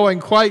would be going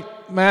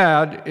quite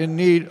mad in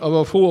need of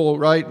a fool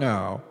right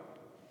now.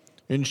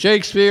 In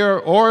Shakespeare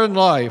or in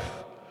life,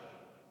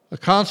 a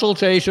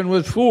consultation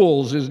with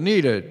fools is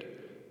needed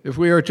if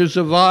we are to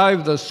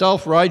survive the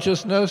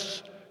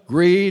self-righteousness,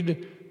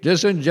 greed,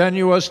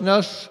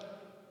 disingenuousness,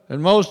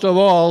 and most of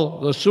all,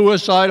 the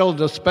suicidal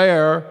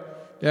despair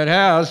that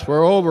has,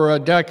 for over a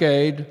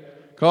decade,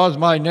 caused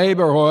my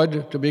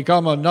neighborhood to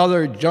become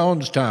another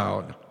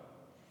Jonestown.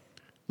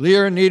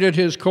 Lear needed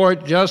his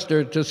court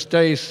jester to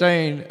stay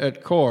sane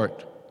at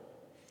court.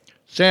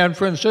 San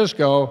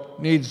Francisco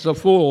needs the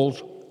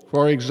fools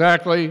for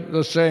exactly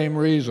the same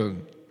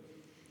reason.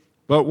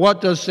 But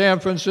what does San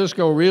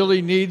Francisco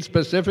really need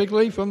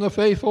specifically from the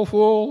faithful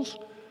fools?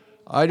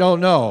 I don't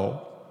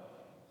know.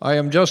 I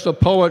am just a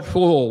poet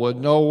fool with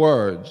no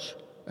words.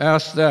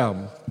 Ask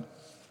them.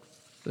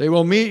 They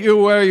will meet you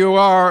where you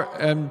are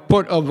and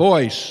put a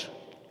voice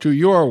to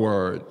your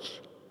words.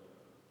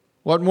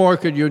 What more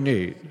could you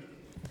need?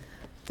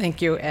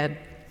 Thank you, Ed.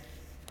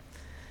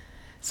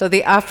 So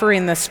the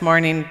offering this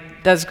morning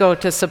does go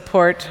to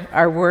support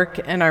our work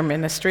and our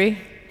ministry.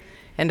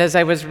 And as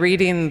I was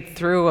reading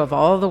through of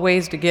all the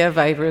ways to give,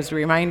 I was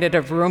reminded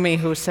of Rumi,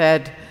 who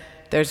said,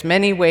 "There's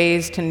many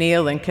ways to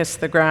kneel and kiss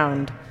the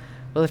ground."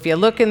 Well, if you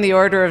look in the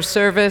order of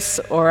service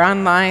or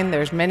online,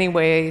 there's many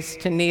ways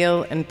to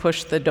kneel and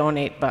push the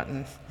donate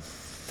button.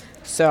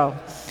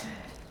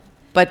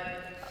 But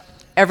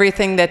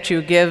everything that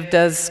you give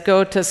does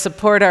go to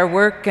support our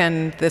work,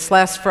 and this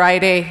last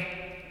Friday,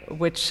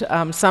 which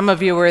some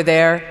of you were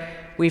there,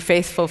 we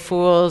Faithful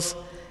Fools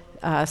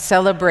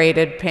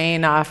celebrated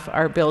paying off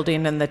our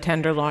building in the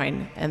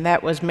Tenderloin, and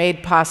that was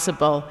made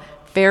possible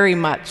very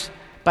much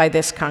by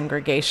this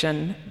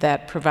congregation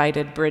that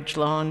provided bridge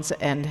loans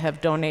and have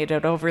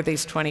donated over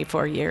these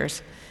 24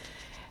 years.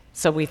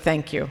 So we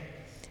thank you.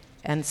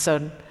 And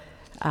so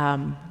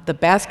the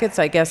baskets,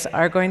 I guess,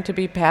 are going to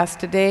be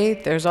passed today.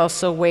 There's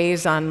also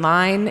ways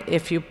online.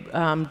 If you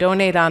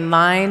donate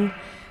online,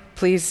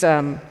 please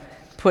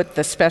put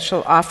the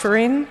special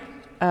offering,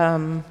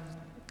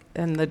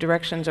 and the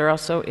directions are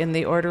also in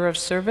the order of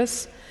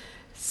service.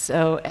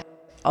 So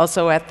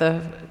also at the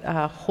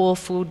Whole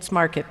Foods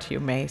Market, you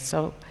may.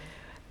 So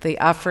the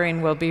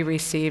offering will be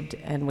received,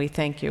 and we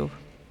thank you.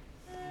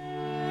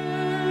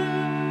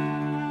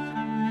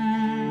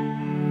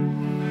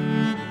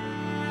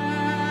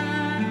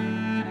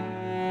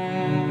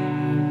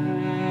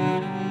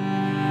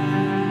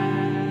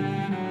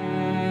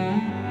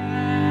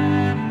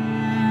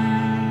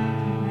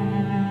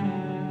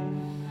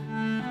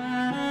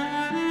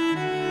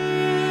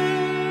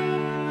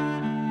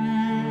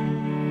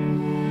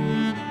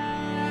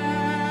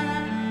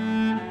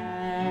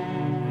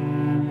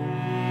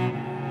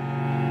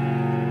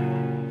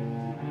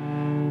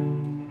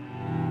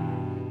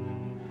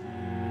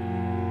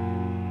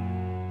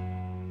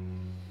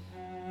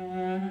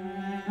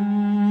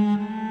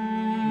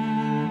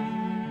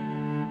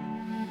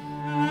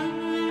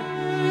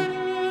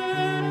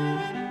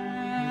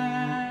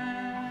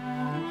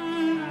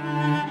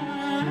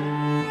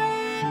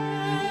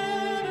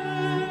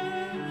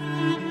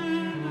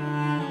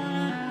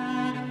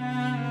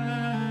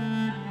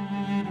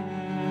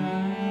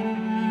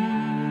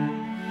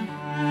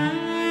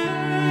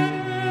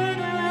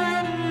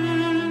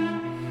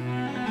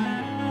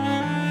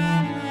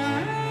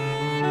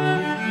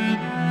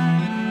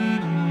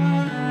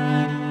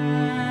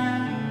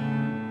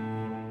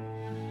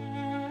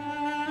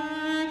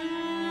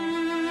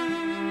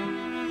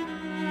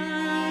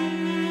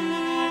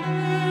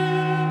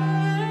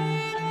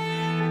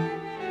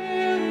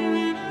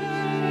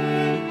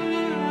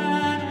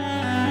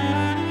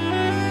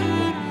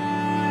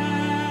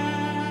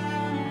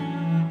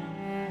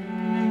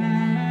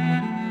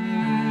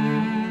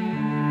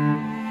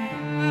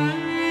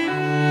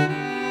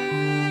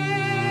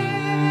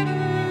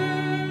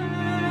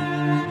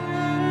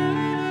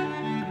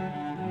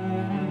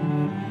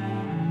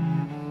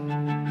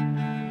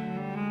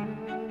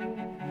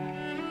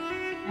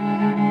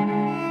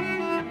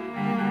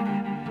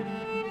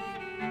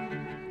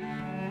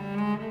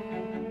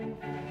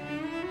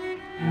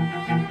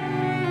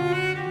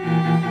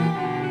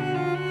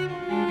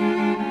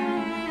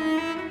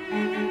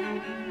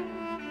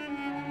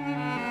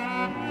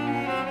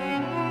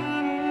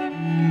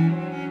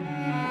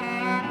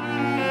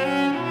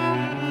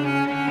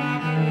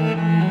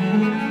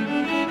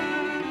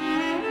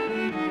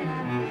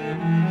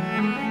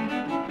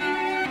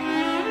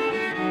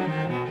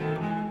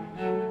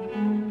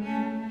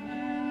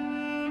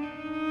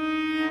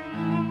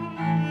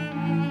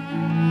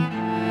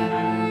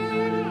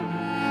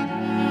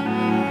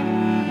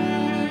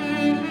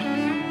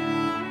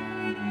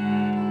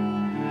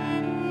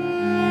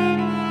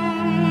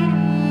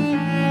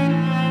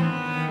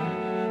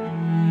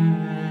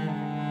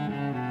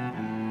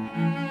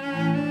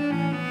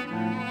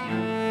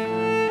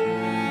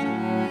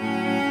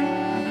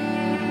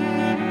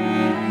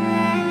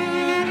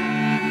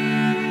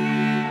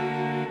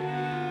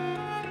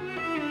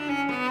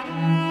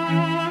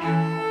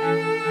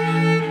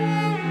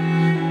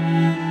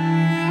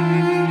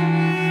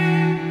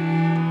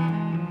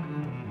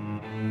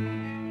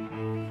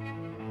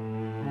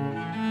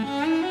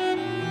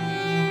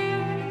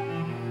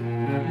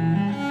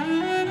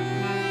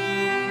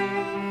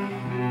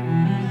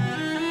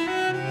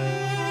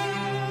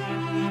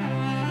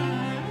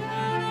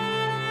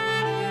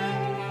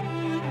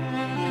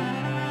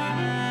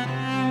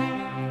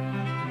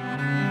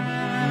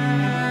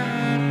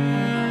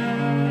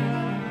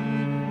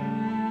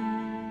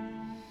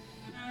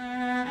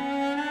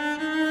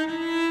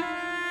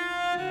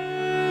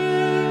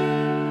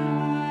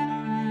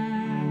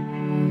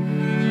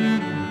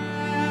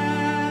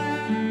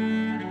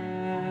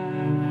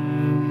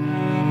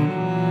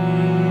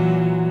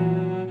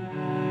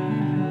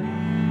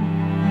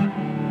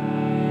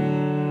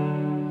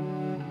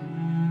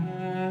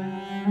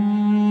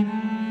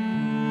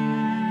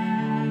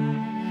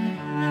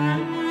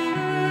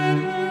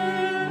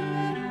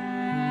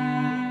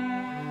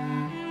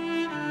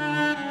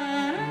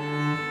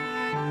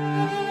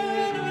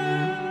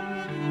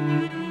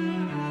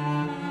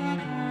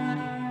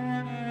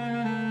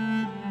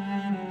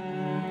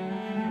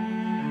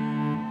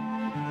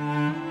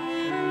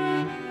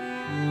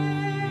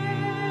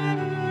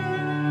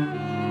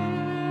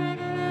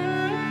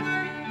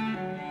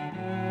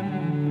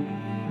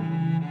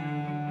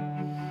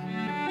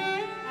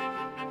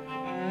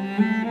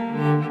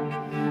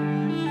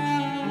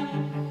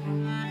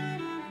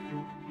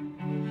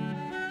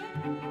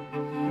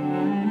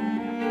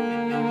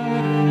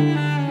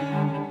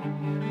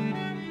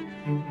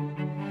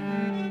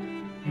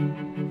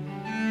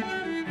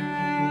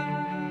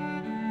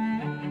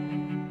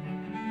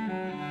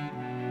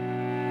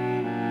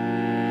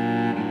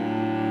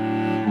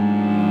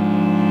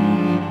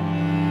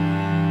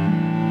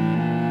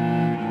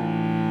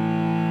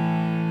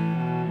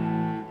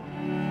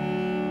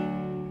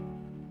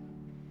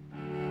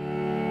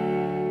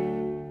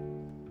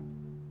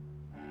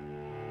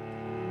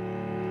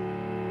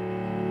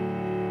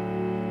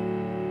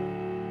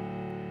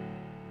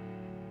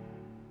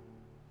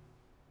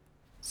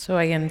 So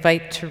I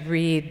invite to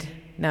read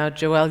now.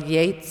 Joelle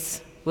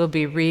Yates will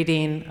be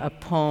reading a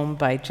poem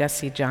by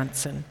Jesse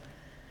Johnson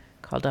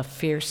called A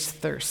Fierce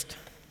Thirst.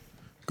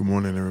 Good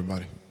morning,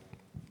 everybody.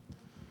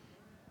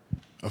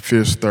 A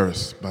Fierce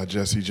Thirst by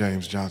Jesse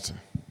James Johnson.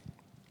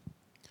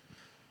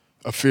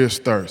 A fierce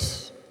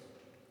thirst,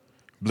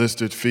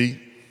 blistered feet,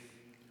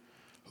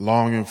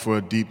 longing for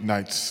a deep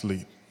night's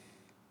sleep.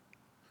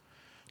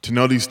 To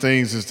know these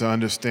things is to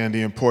understand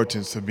the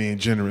importance of being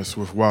generous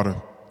with water.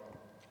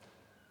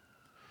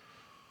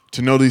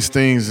 To know these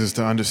things is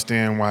to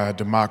understand why a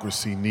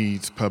democracy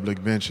needs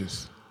public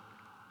benches.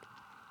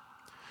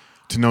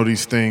 To know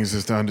these things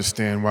is to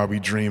understand why we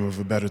dream of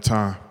a better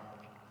time.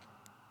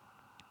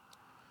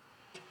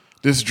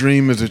 This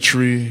dream is a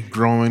tree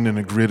growing in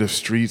a grid of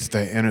streets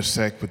that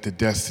intersect with the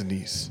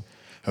destinies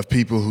of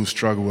people who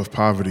struggle with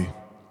poverty.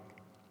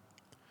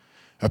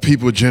 A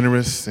people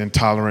generous and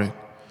tolerant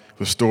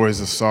with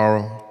stories of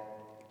sorrow,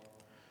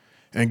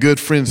 and good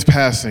friends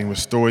passing with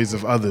stories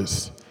of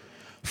others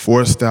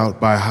forced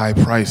out by high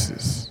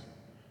prices,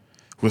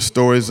 with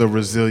stories of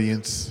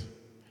resilience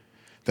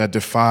that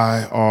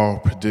defy all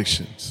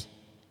predictions.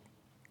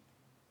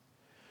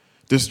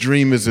 This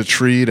dream is a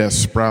tree that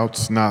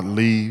sprouts not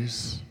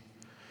leaves,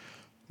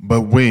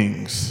 but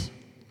wings,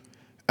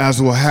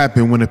 as will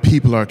happen when the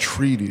people are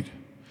treated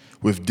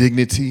with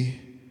dignity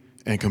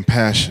and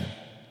compassion.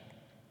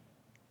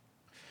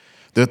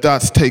 Their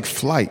thoughts take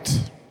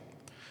flight.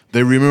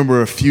 They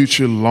remember a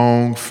future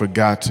long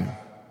forgotten.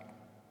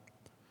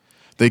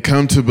 They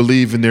come to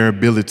believe in their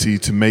ability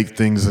to make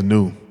things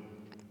anew.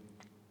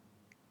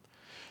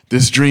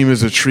 This dream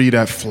is a tree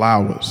that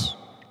flowers.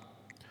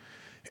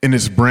 In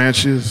its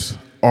branches,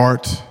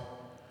 art,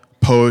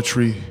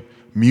 poetry,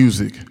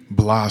 music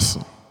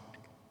blossom.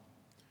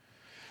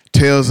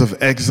 Tales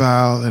of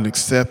exile and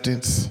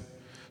acceptance,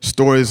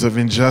 stories of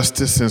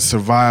injustice and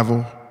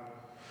survival,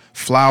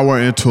 flower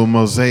into a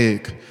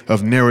mosaic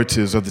of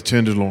narratives of the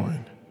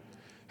Tenderloin,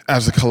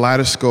 as a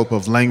kaleidoscope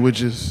of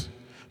languages,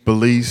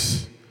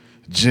 beliefs,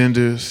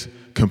 genders,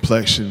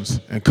 complexions,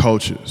 and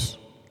cultures.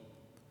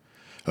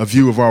 A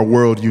view of our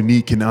world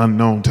unique and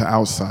unknown to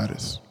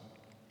outsiders.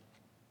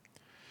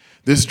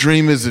 This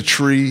dream is a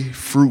tree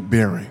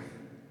fruit-bearing,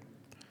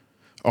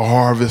 a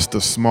harvest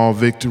of small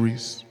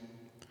victories,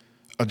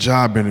 a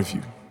job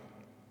interview,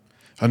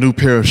 a new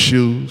pair of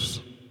shoes,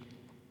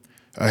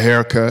 a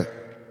haircut,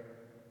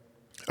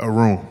 a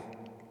room.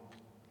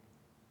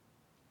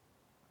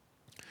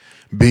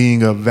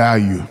 Being of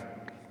value,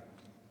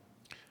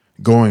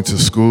 going to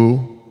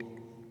school,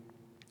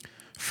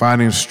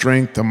 finding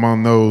strength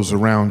among those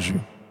around you,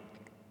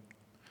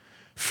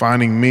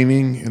 finding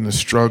meaning in the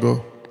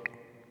struggle,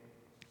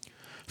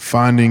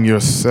 finding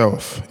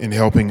yourself in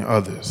helping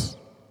others,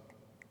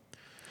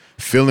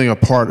 feeling a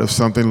part of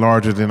something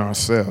larger than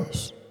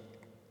ourselves.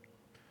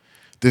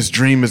 This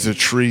dream is a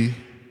tree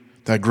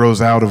that grows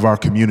out of our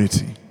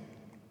community.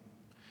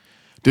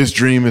 This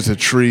dream is a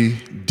tree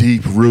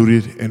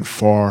deep-rooted and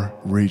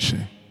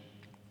far-reaching.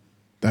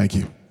 Thank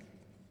you.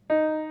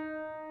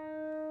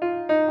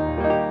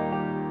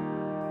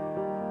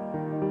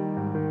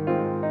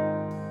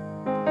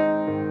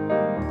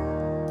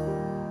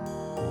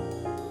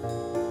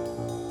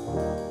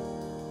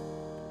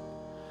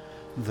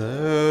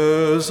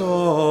 There's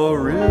a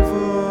river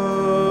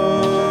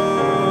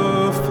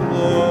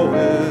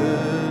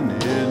flowing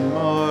in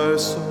my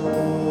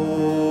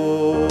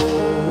soul.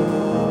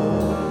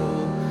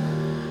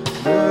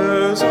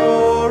 There's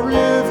a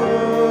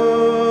river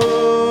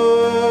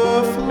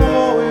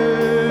flowing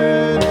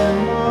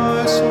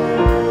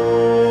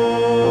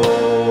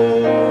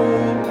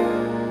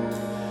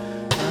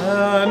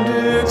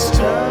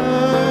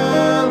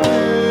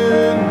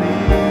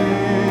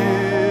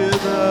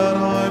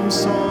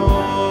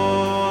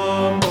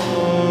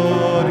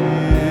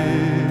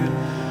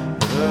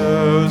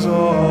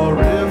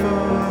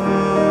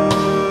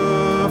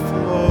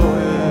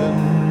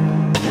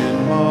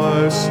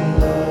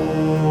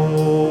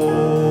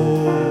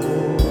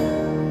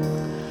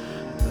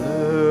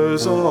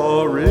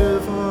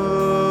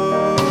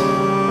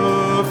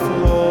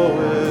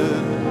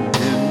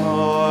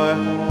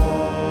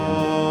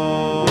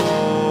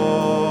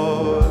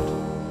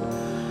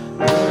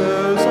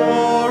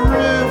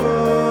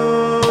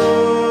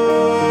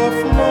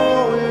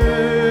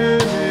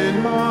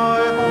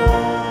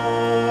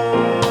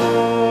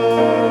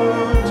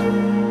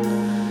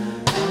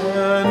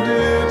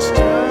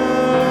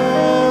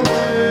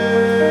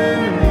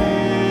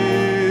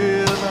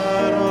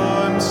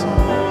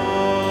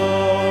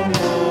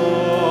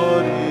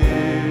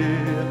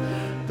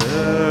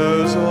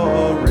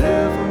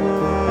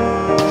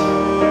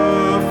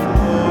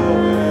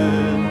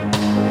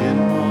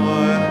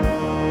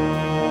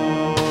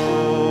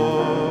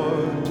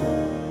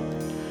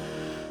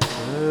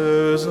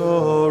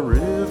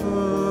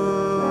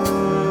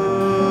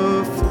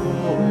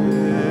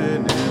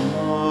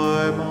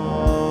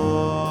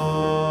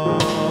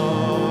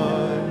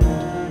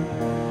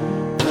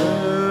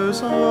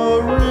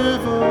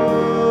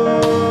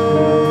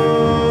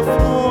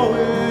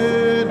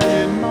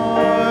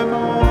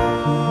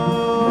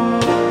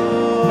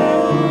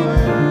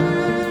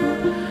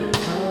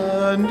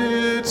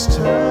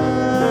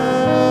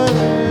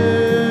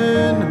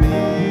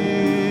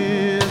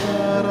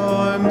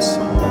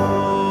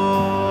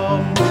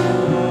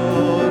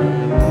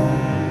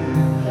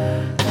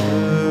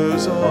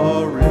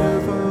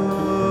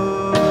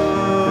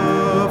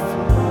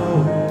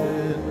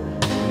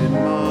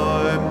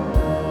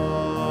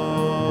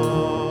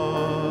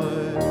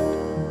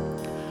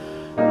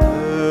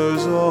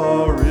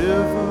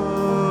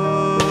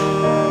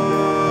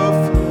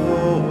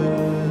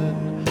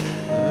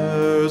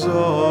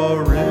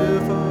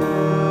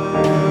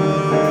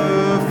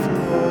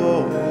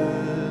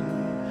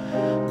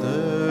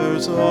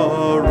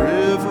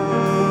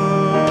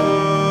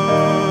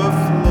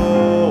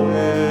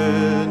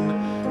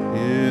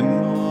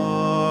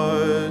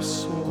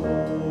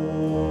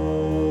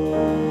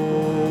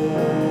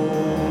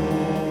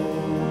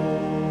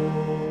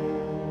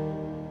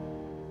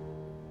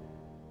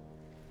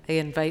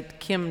invite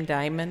Kim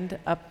Diamond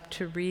up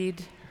to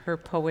read her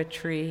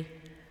poetry,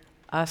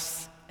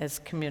 Us as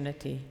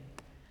Community.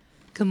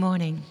 Good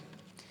morning.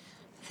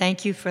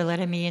 Thank you for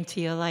letting me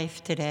into your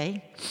life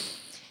today.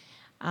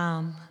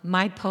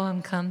 My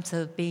poem comes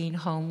of being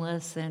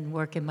homeless and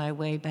working my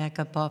way back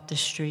up off the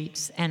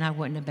streets, and I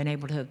wouldn't have been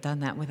able to have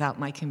done that without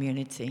my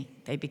community.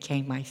 They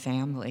became my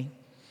family.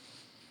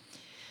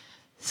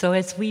 So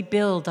as we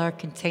build our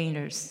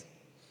containers,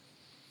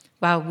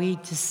 while we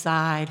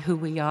decide who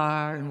we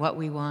are and what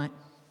we want,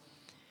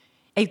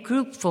 a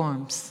group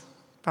forms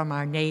from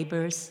our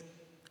neighbors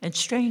and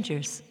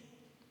strangers.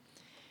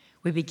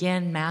 We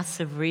begin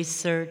massive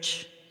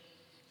research.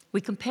 We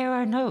compare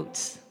our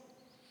notes.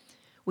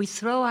 We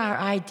throw our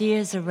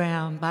ideas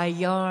around by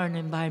yarn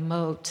and by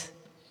moat.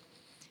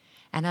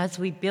 And as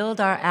we build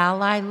our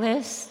ally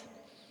list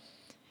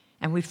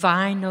and we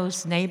find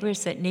those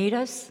neighbors that need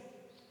us,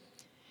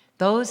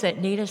 those that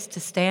need us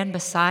to stand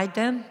beside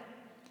them,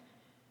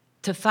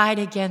 to fight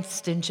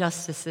against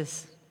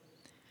injustices,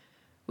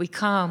 we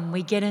come,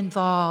 we get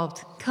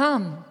involved.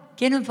 Come,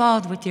 get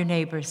involved with your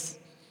neighbors.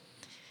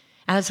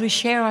 As we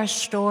share our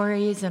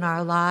stories and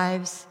our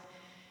lives,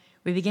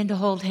 we begin to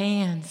hold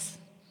hands.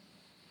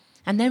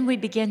 And then we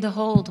begin to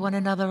hold one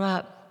another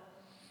up.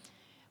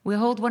 We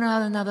hold one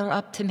another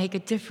up to make a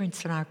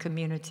difference in our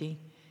community.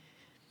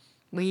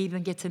 We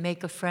even get to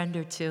make a friend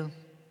or two.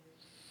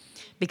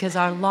 Because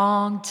our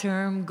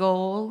long-term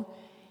goal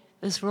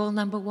is rule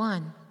number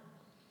one.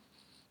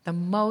 The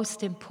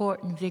most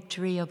important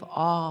victory of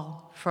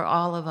all, for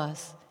all of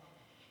us,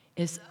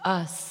 is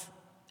us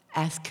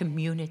as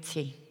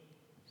community.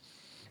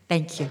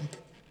 Thank you.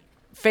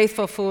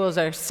 Faithful Fools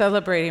are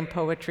celebrating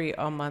poetry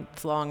all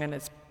month long, and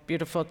it's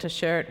beautiful to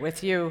share it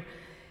with you.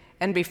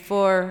 And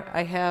before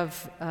I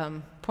have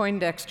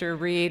Poindexter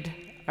read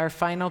our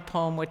final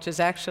poem, which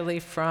is actually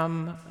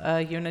from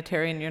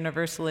Unitarian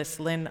Universalist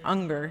Lynn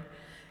Unger,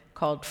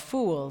 called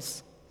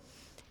Fools.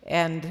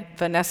 And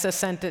Vanessa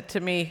sent it to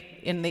me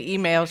in the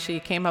email. She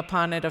came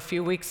upon it a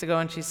few weeks ago,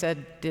 and she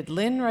said, "Did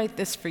Lynn write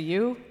this for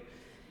you?"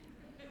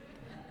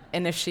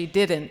 And if she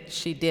didn't,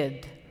 she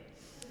did.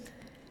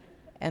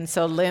 And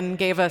so Lynn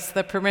gave us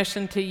the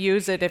permission to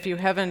use it. If you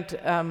haven't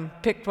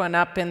picked one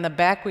up, in the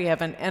back we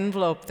have an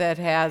envelope that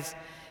has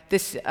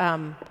this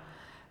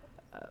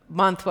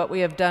month. What we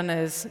have done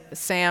is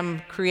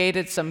Sam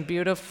created some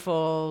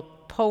beautiful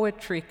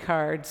poetry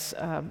cards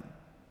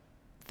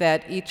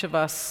that each of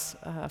us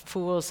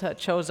fools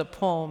chose a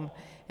poem,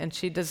 and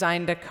she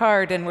designed a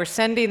card, and we're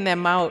sending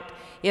them out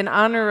in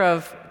honor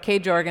of Kay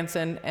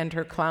Jorgensen and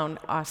her clown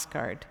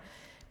Oscard.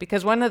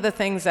 Because one of the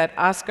things that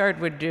Oscard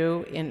would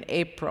do in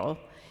April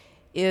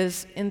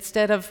is,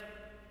 instead of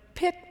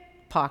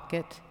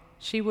pickpocket,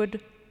 she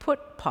would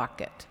put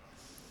pocket.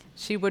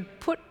 She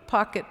would put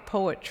pocket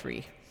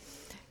poetry,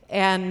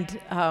 and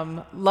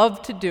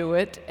loved to do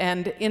it.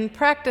 And in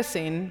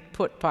practicing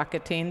put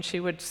pocketing,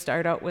 she would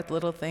start out with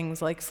little things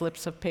like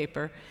slips of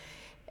paper.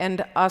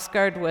 And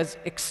Oscard was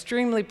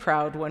extremely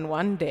proud when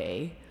one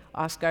day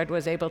Oscard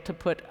was able to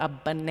put a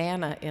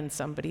banana in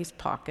somebody's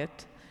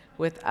pocket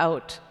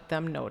without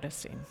them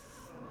noticing.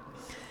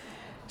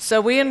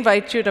 So we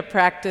invite you to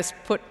practice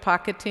put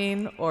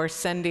pocketing or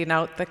sending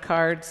out the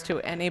cards to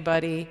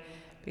anybody,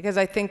 because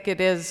I think it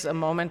is a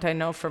moment, I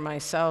know for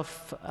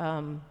myself,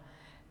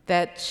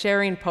 that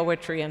sharing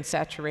poetry and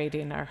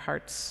saturating our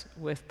hearts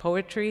with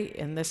poetry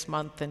in this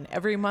month and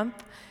every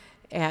month.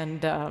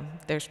 And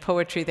there's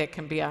poetry that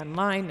can be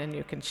online and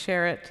you can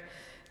share it.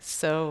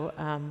 So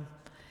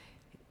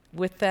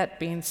with that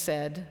being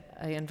said,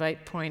 I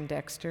invite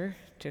Poindexter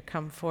to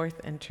come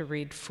forth and to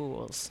read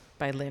Fools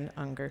by Lynn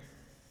Unger.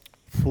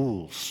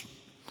 Fools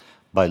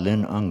by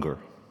Lynn Unger.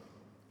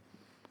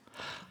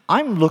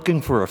 I'm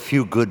looking for a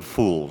few good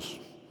fools,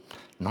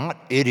 not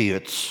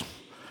idiots,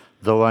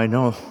 though I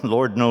know,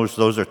 Lord knows,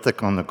 those are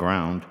thick on the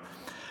ground.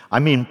 I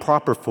mean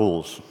proper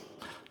fools,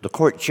 the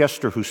court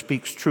jester who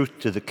speaks truth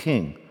to the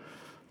king,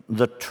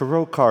 the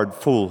tarot card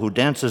fool who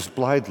dances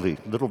blithely,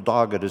 little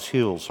dog at his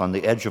heels, on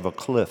the edge of a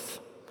cliff.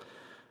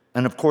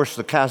 And of course,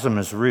 the chasm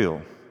is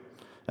real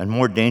and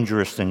more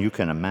dangerous than you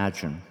can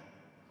imagine.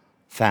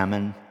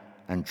 Famine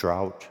and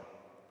drought,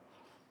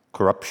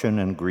 corruption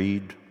and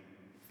greed,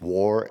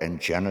 war and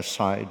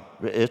genocide,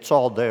 it's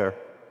all there.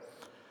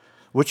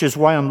 Which is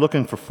why I'm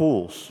looking for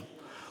fools.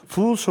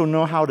 Fools who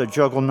know how to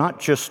juggle not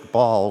just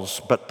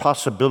balls, but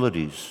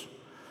possibilities,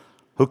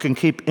 who can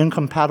keep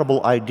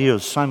incompatible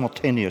ideas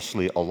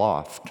simultaneously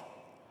aloft.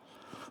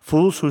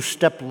 Fools who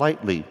step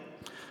lightly,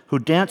 who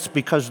dance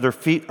because their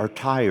feet are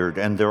tired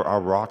and there are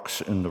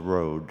rocks in the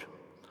road.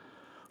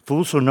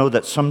 Fools who know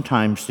that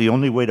sometimes the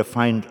only way to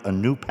find a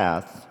new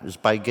path is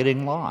by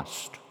getting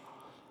lost.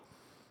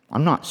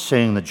 I'm not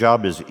saying the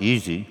job is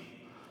easy.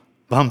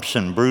 Bumps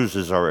and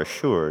bruises are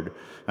assured,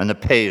 and the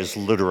pay is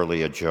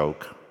literally a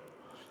joke.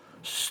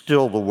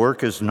 Still, the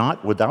work is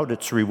not without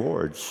its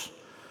rewards.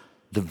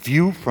 The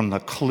view from the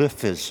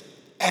cliff is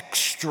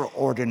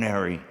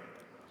extraordinary,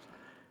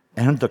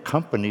 and the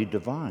company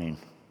divine.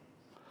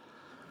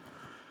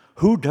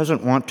 Who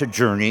doesn't want to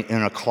journey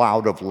in a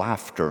cloud of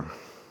laughter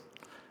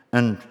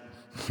And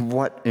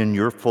what in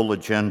your full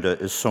agenda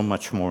is so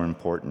much more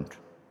important?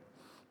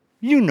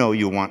 You know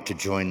you want to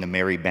join the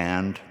merry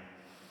band.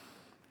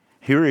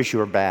 Here is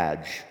your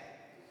badge.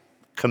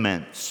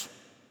 Commence.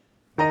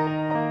 From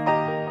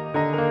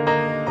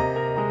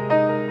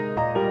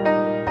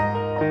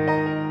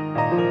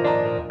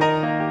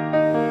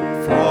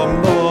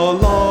the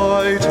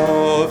light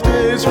of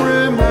days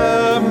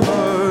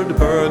remembered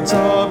burns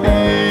a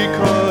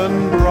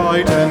beacon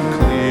bright and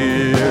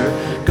clear,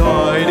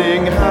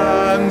 guiding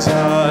hands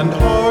and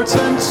hearts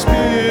and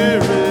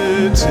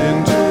spirits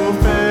into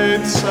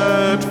faith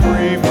set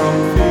free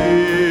from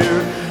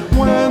fear.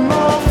 When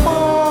the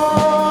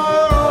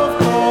fire of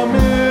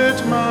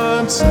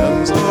commitment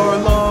sends our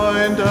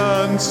mind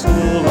and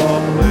soul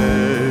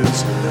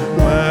ablaze,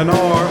 when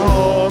our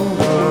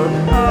hunger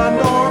and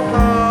our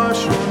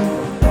passion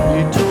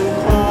need to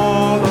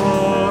call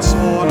us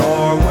on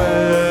our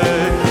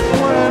way,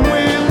 when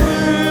we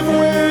live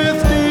with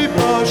deep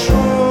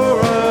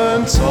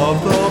assurance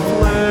of the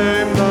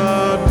flame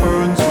that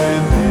burns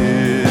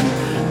within,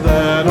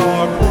 then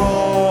our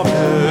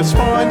promise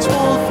finds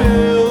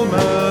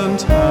fulfillment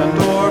and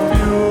our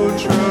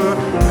future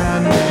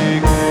can begin.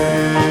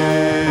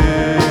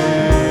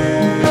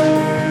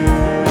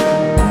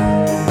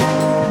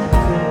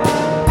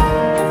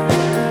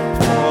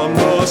 From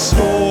the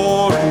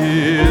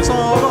stories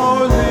of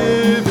our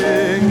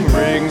living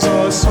rings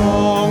a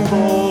song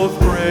both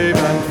brave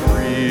and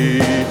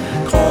free,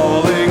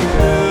 calling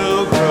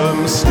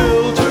pilgrims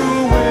still to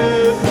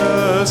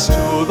witness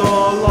to the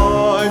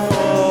life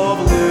of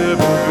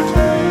liberty.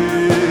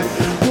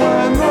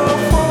 When the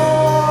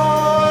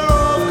fire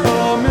of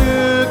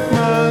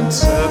commitment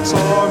sets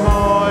our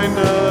mind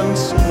and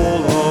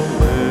soul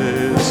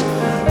ablaze,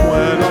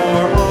 when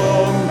our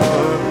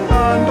hunger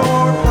and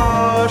our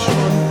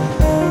passion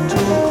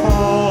to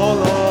call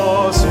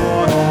us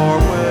on our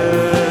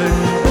way,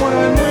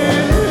 when we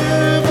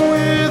live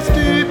with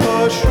deep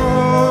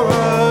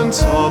assurance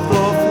of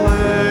the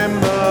flame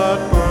that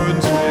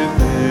burns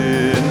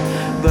within,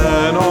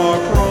 then our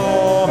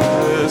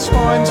promise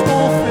finds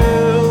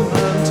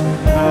fulfillment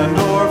and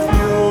our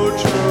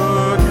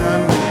future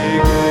can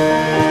begin.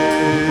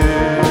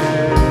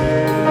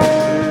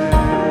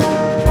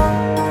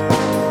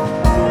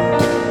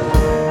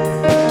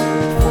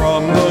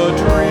 From the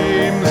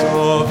dreams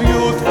of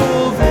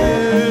youthful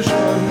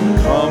vision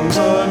comes a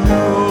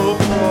new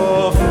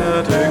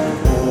prophetic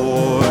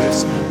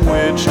voice,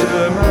 which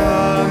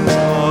demands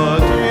a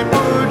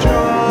deeper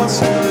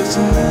justice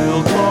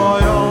built by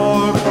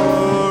our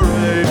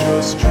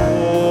courageous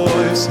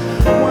choice.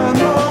 When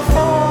the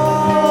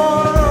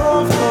fire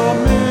of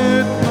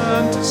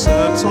commitment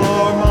sets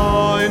our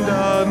mind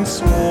and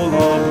soul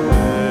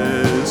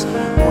ablaze,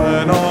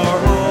 when our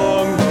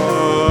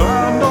hunger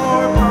and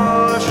our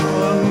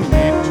passion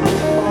need to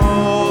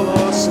call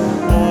us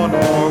on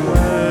our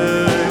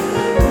way,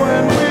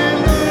 when we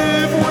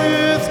live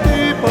with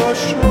deep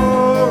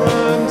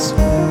assurance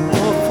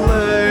the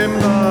flame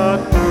that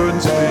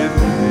burns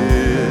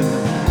within,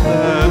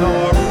 then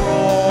our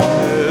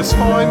promise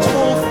finds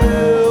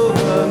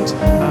fulfillment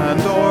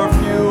and our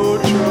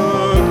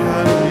future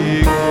can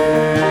begin.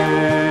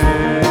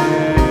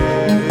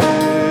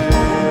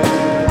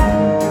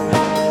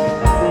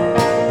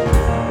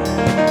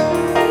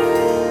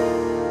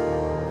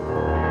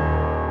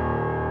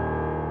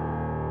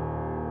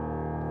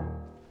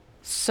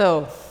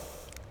 So,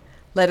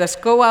 let us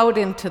go out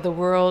into the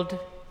world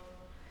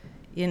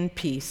in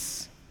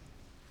peace,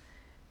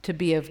 to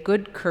be of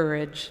good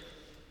courage,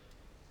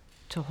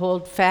 to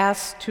hold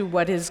fast to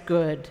what is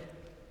good.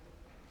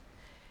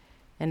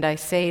 And I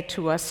say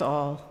to us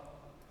all,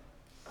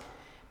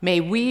 may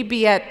we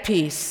be at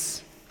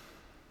peace.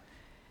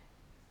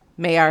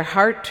 May our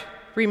heart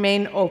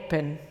remain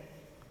open.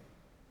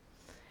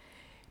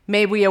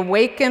 May we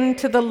awaken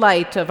to the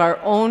light of our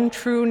own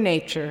true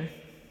nature.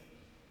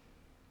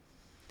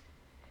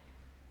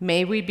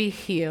 May we be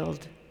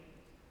healed,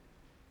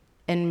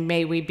 and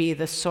may we be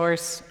the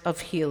source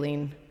of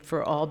healing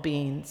for all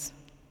beings.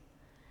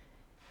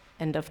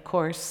 And of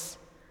course,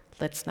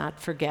 let's not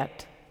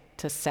forget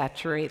to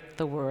saturate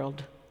the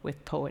world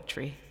with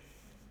poetry.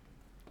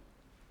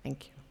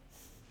 Thank you.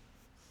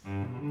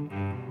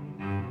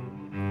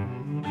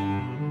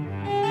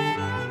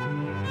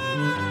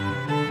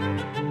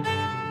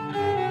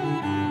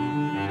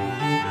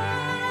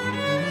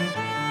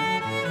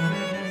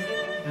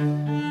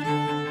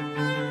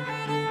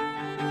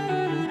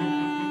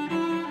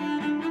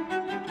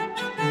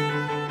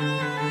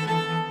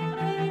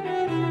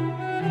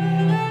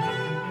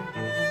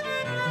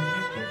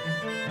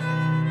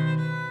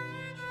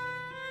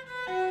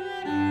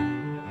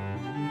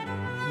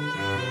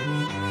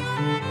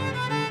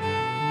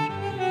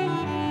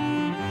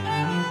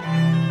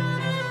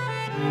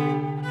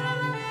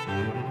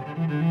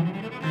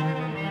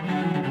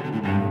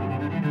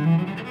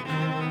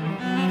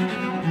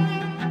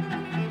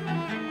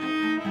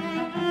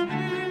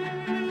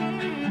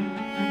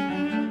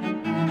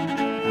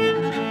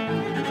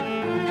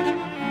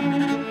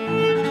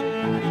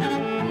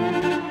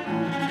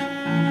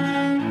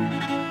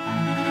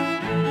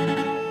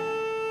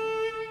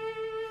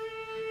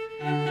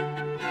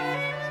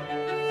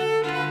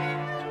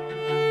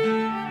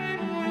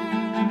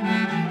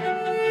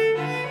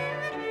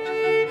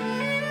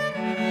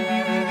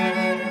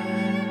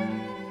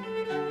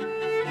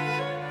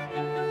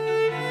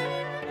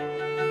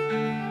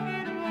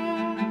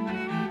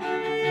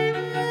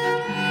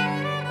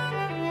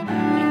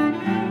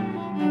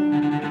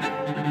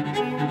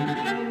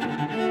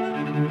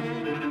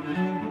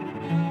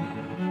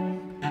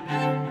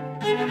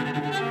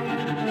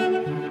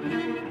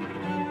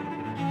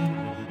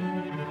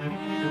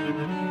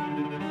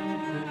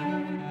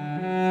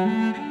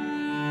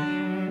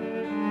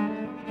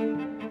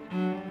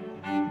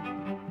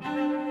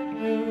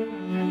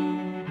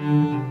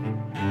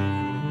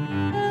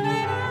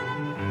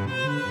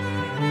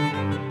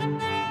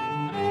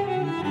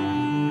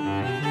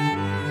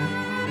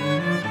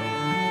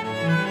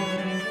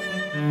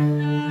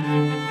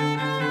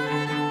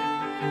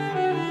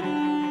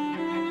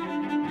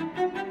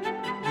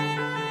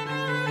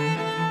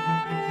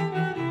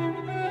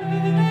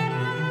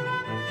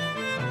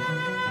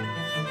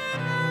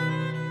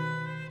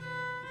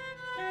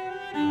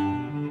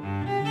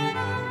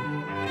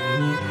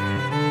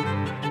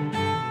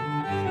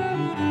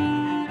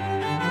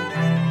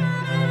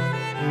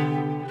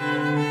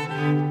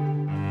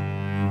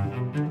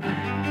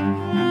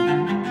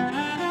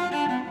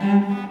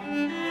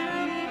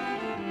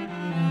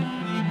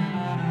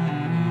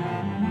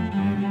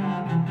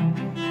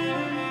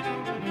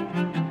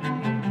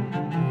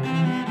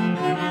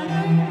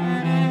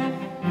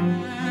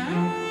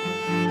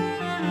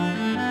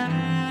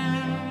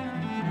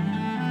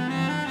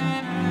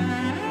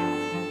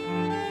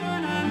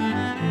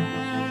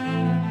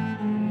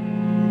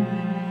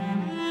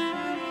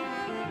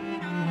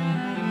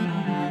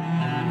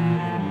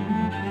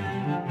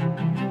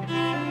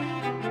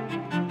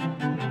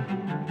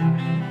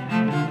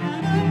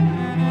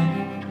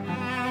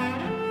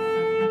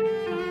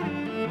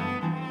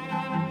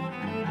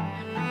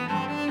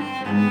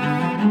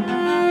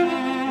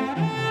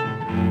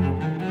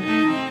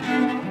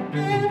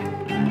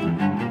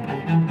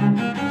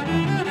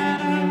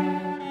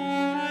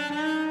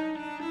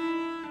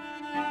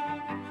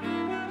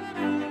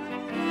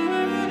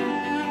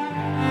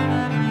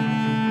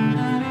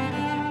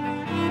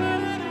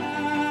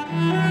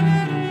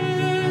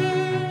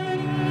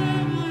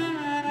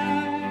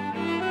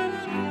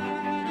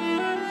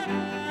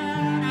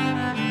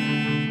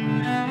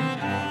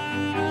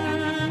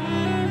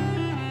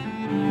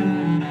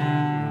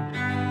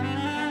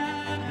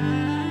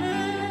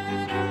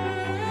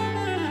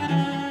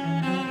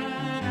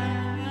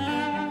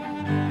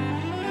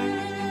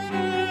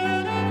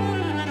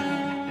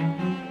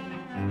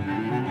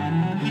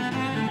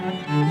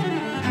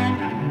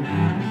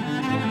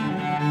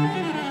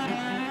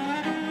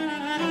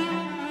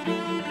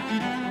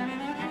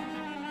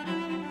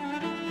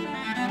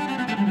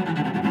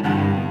 Thank you.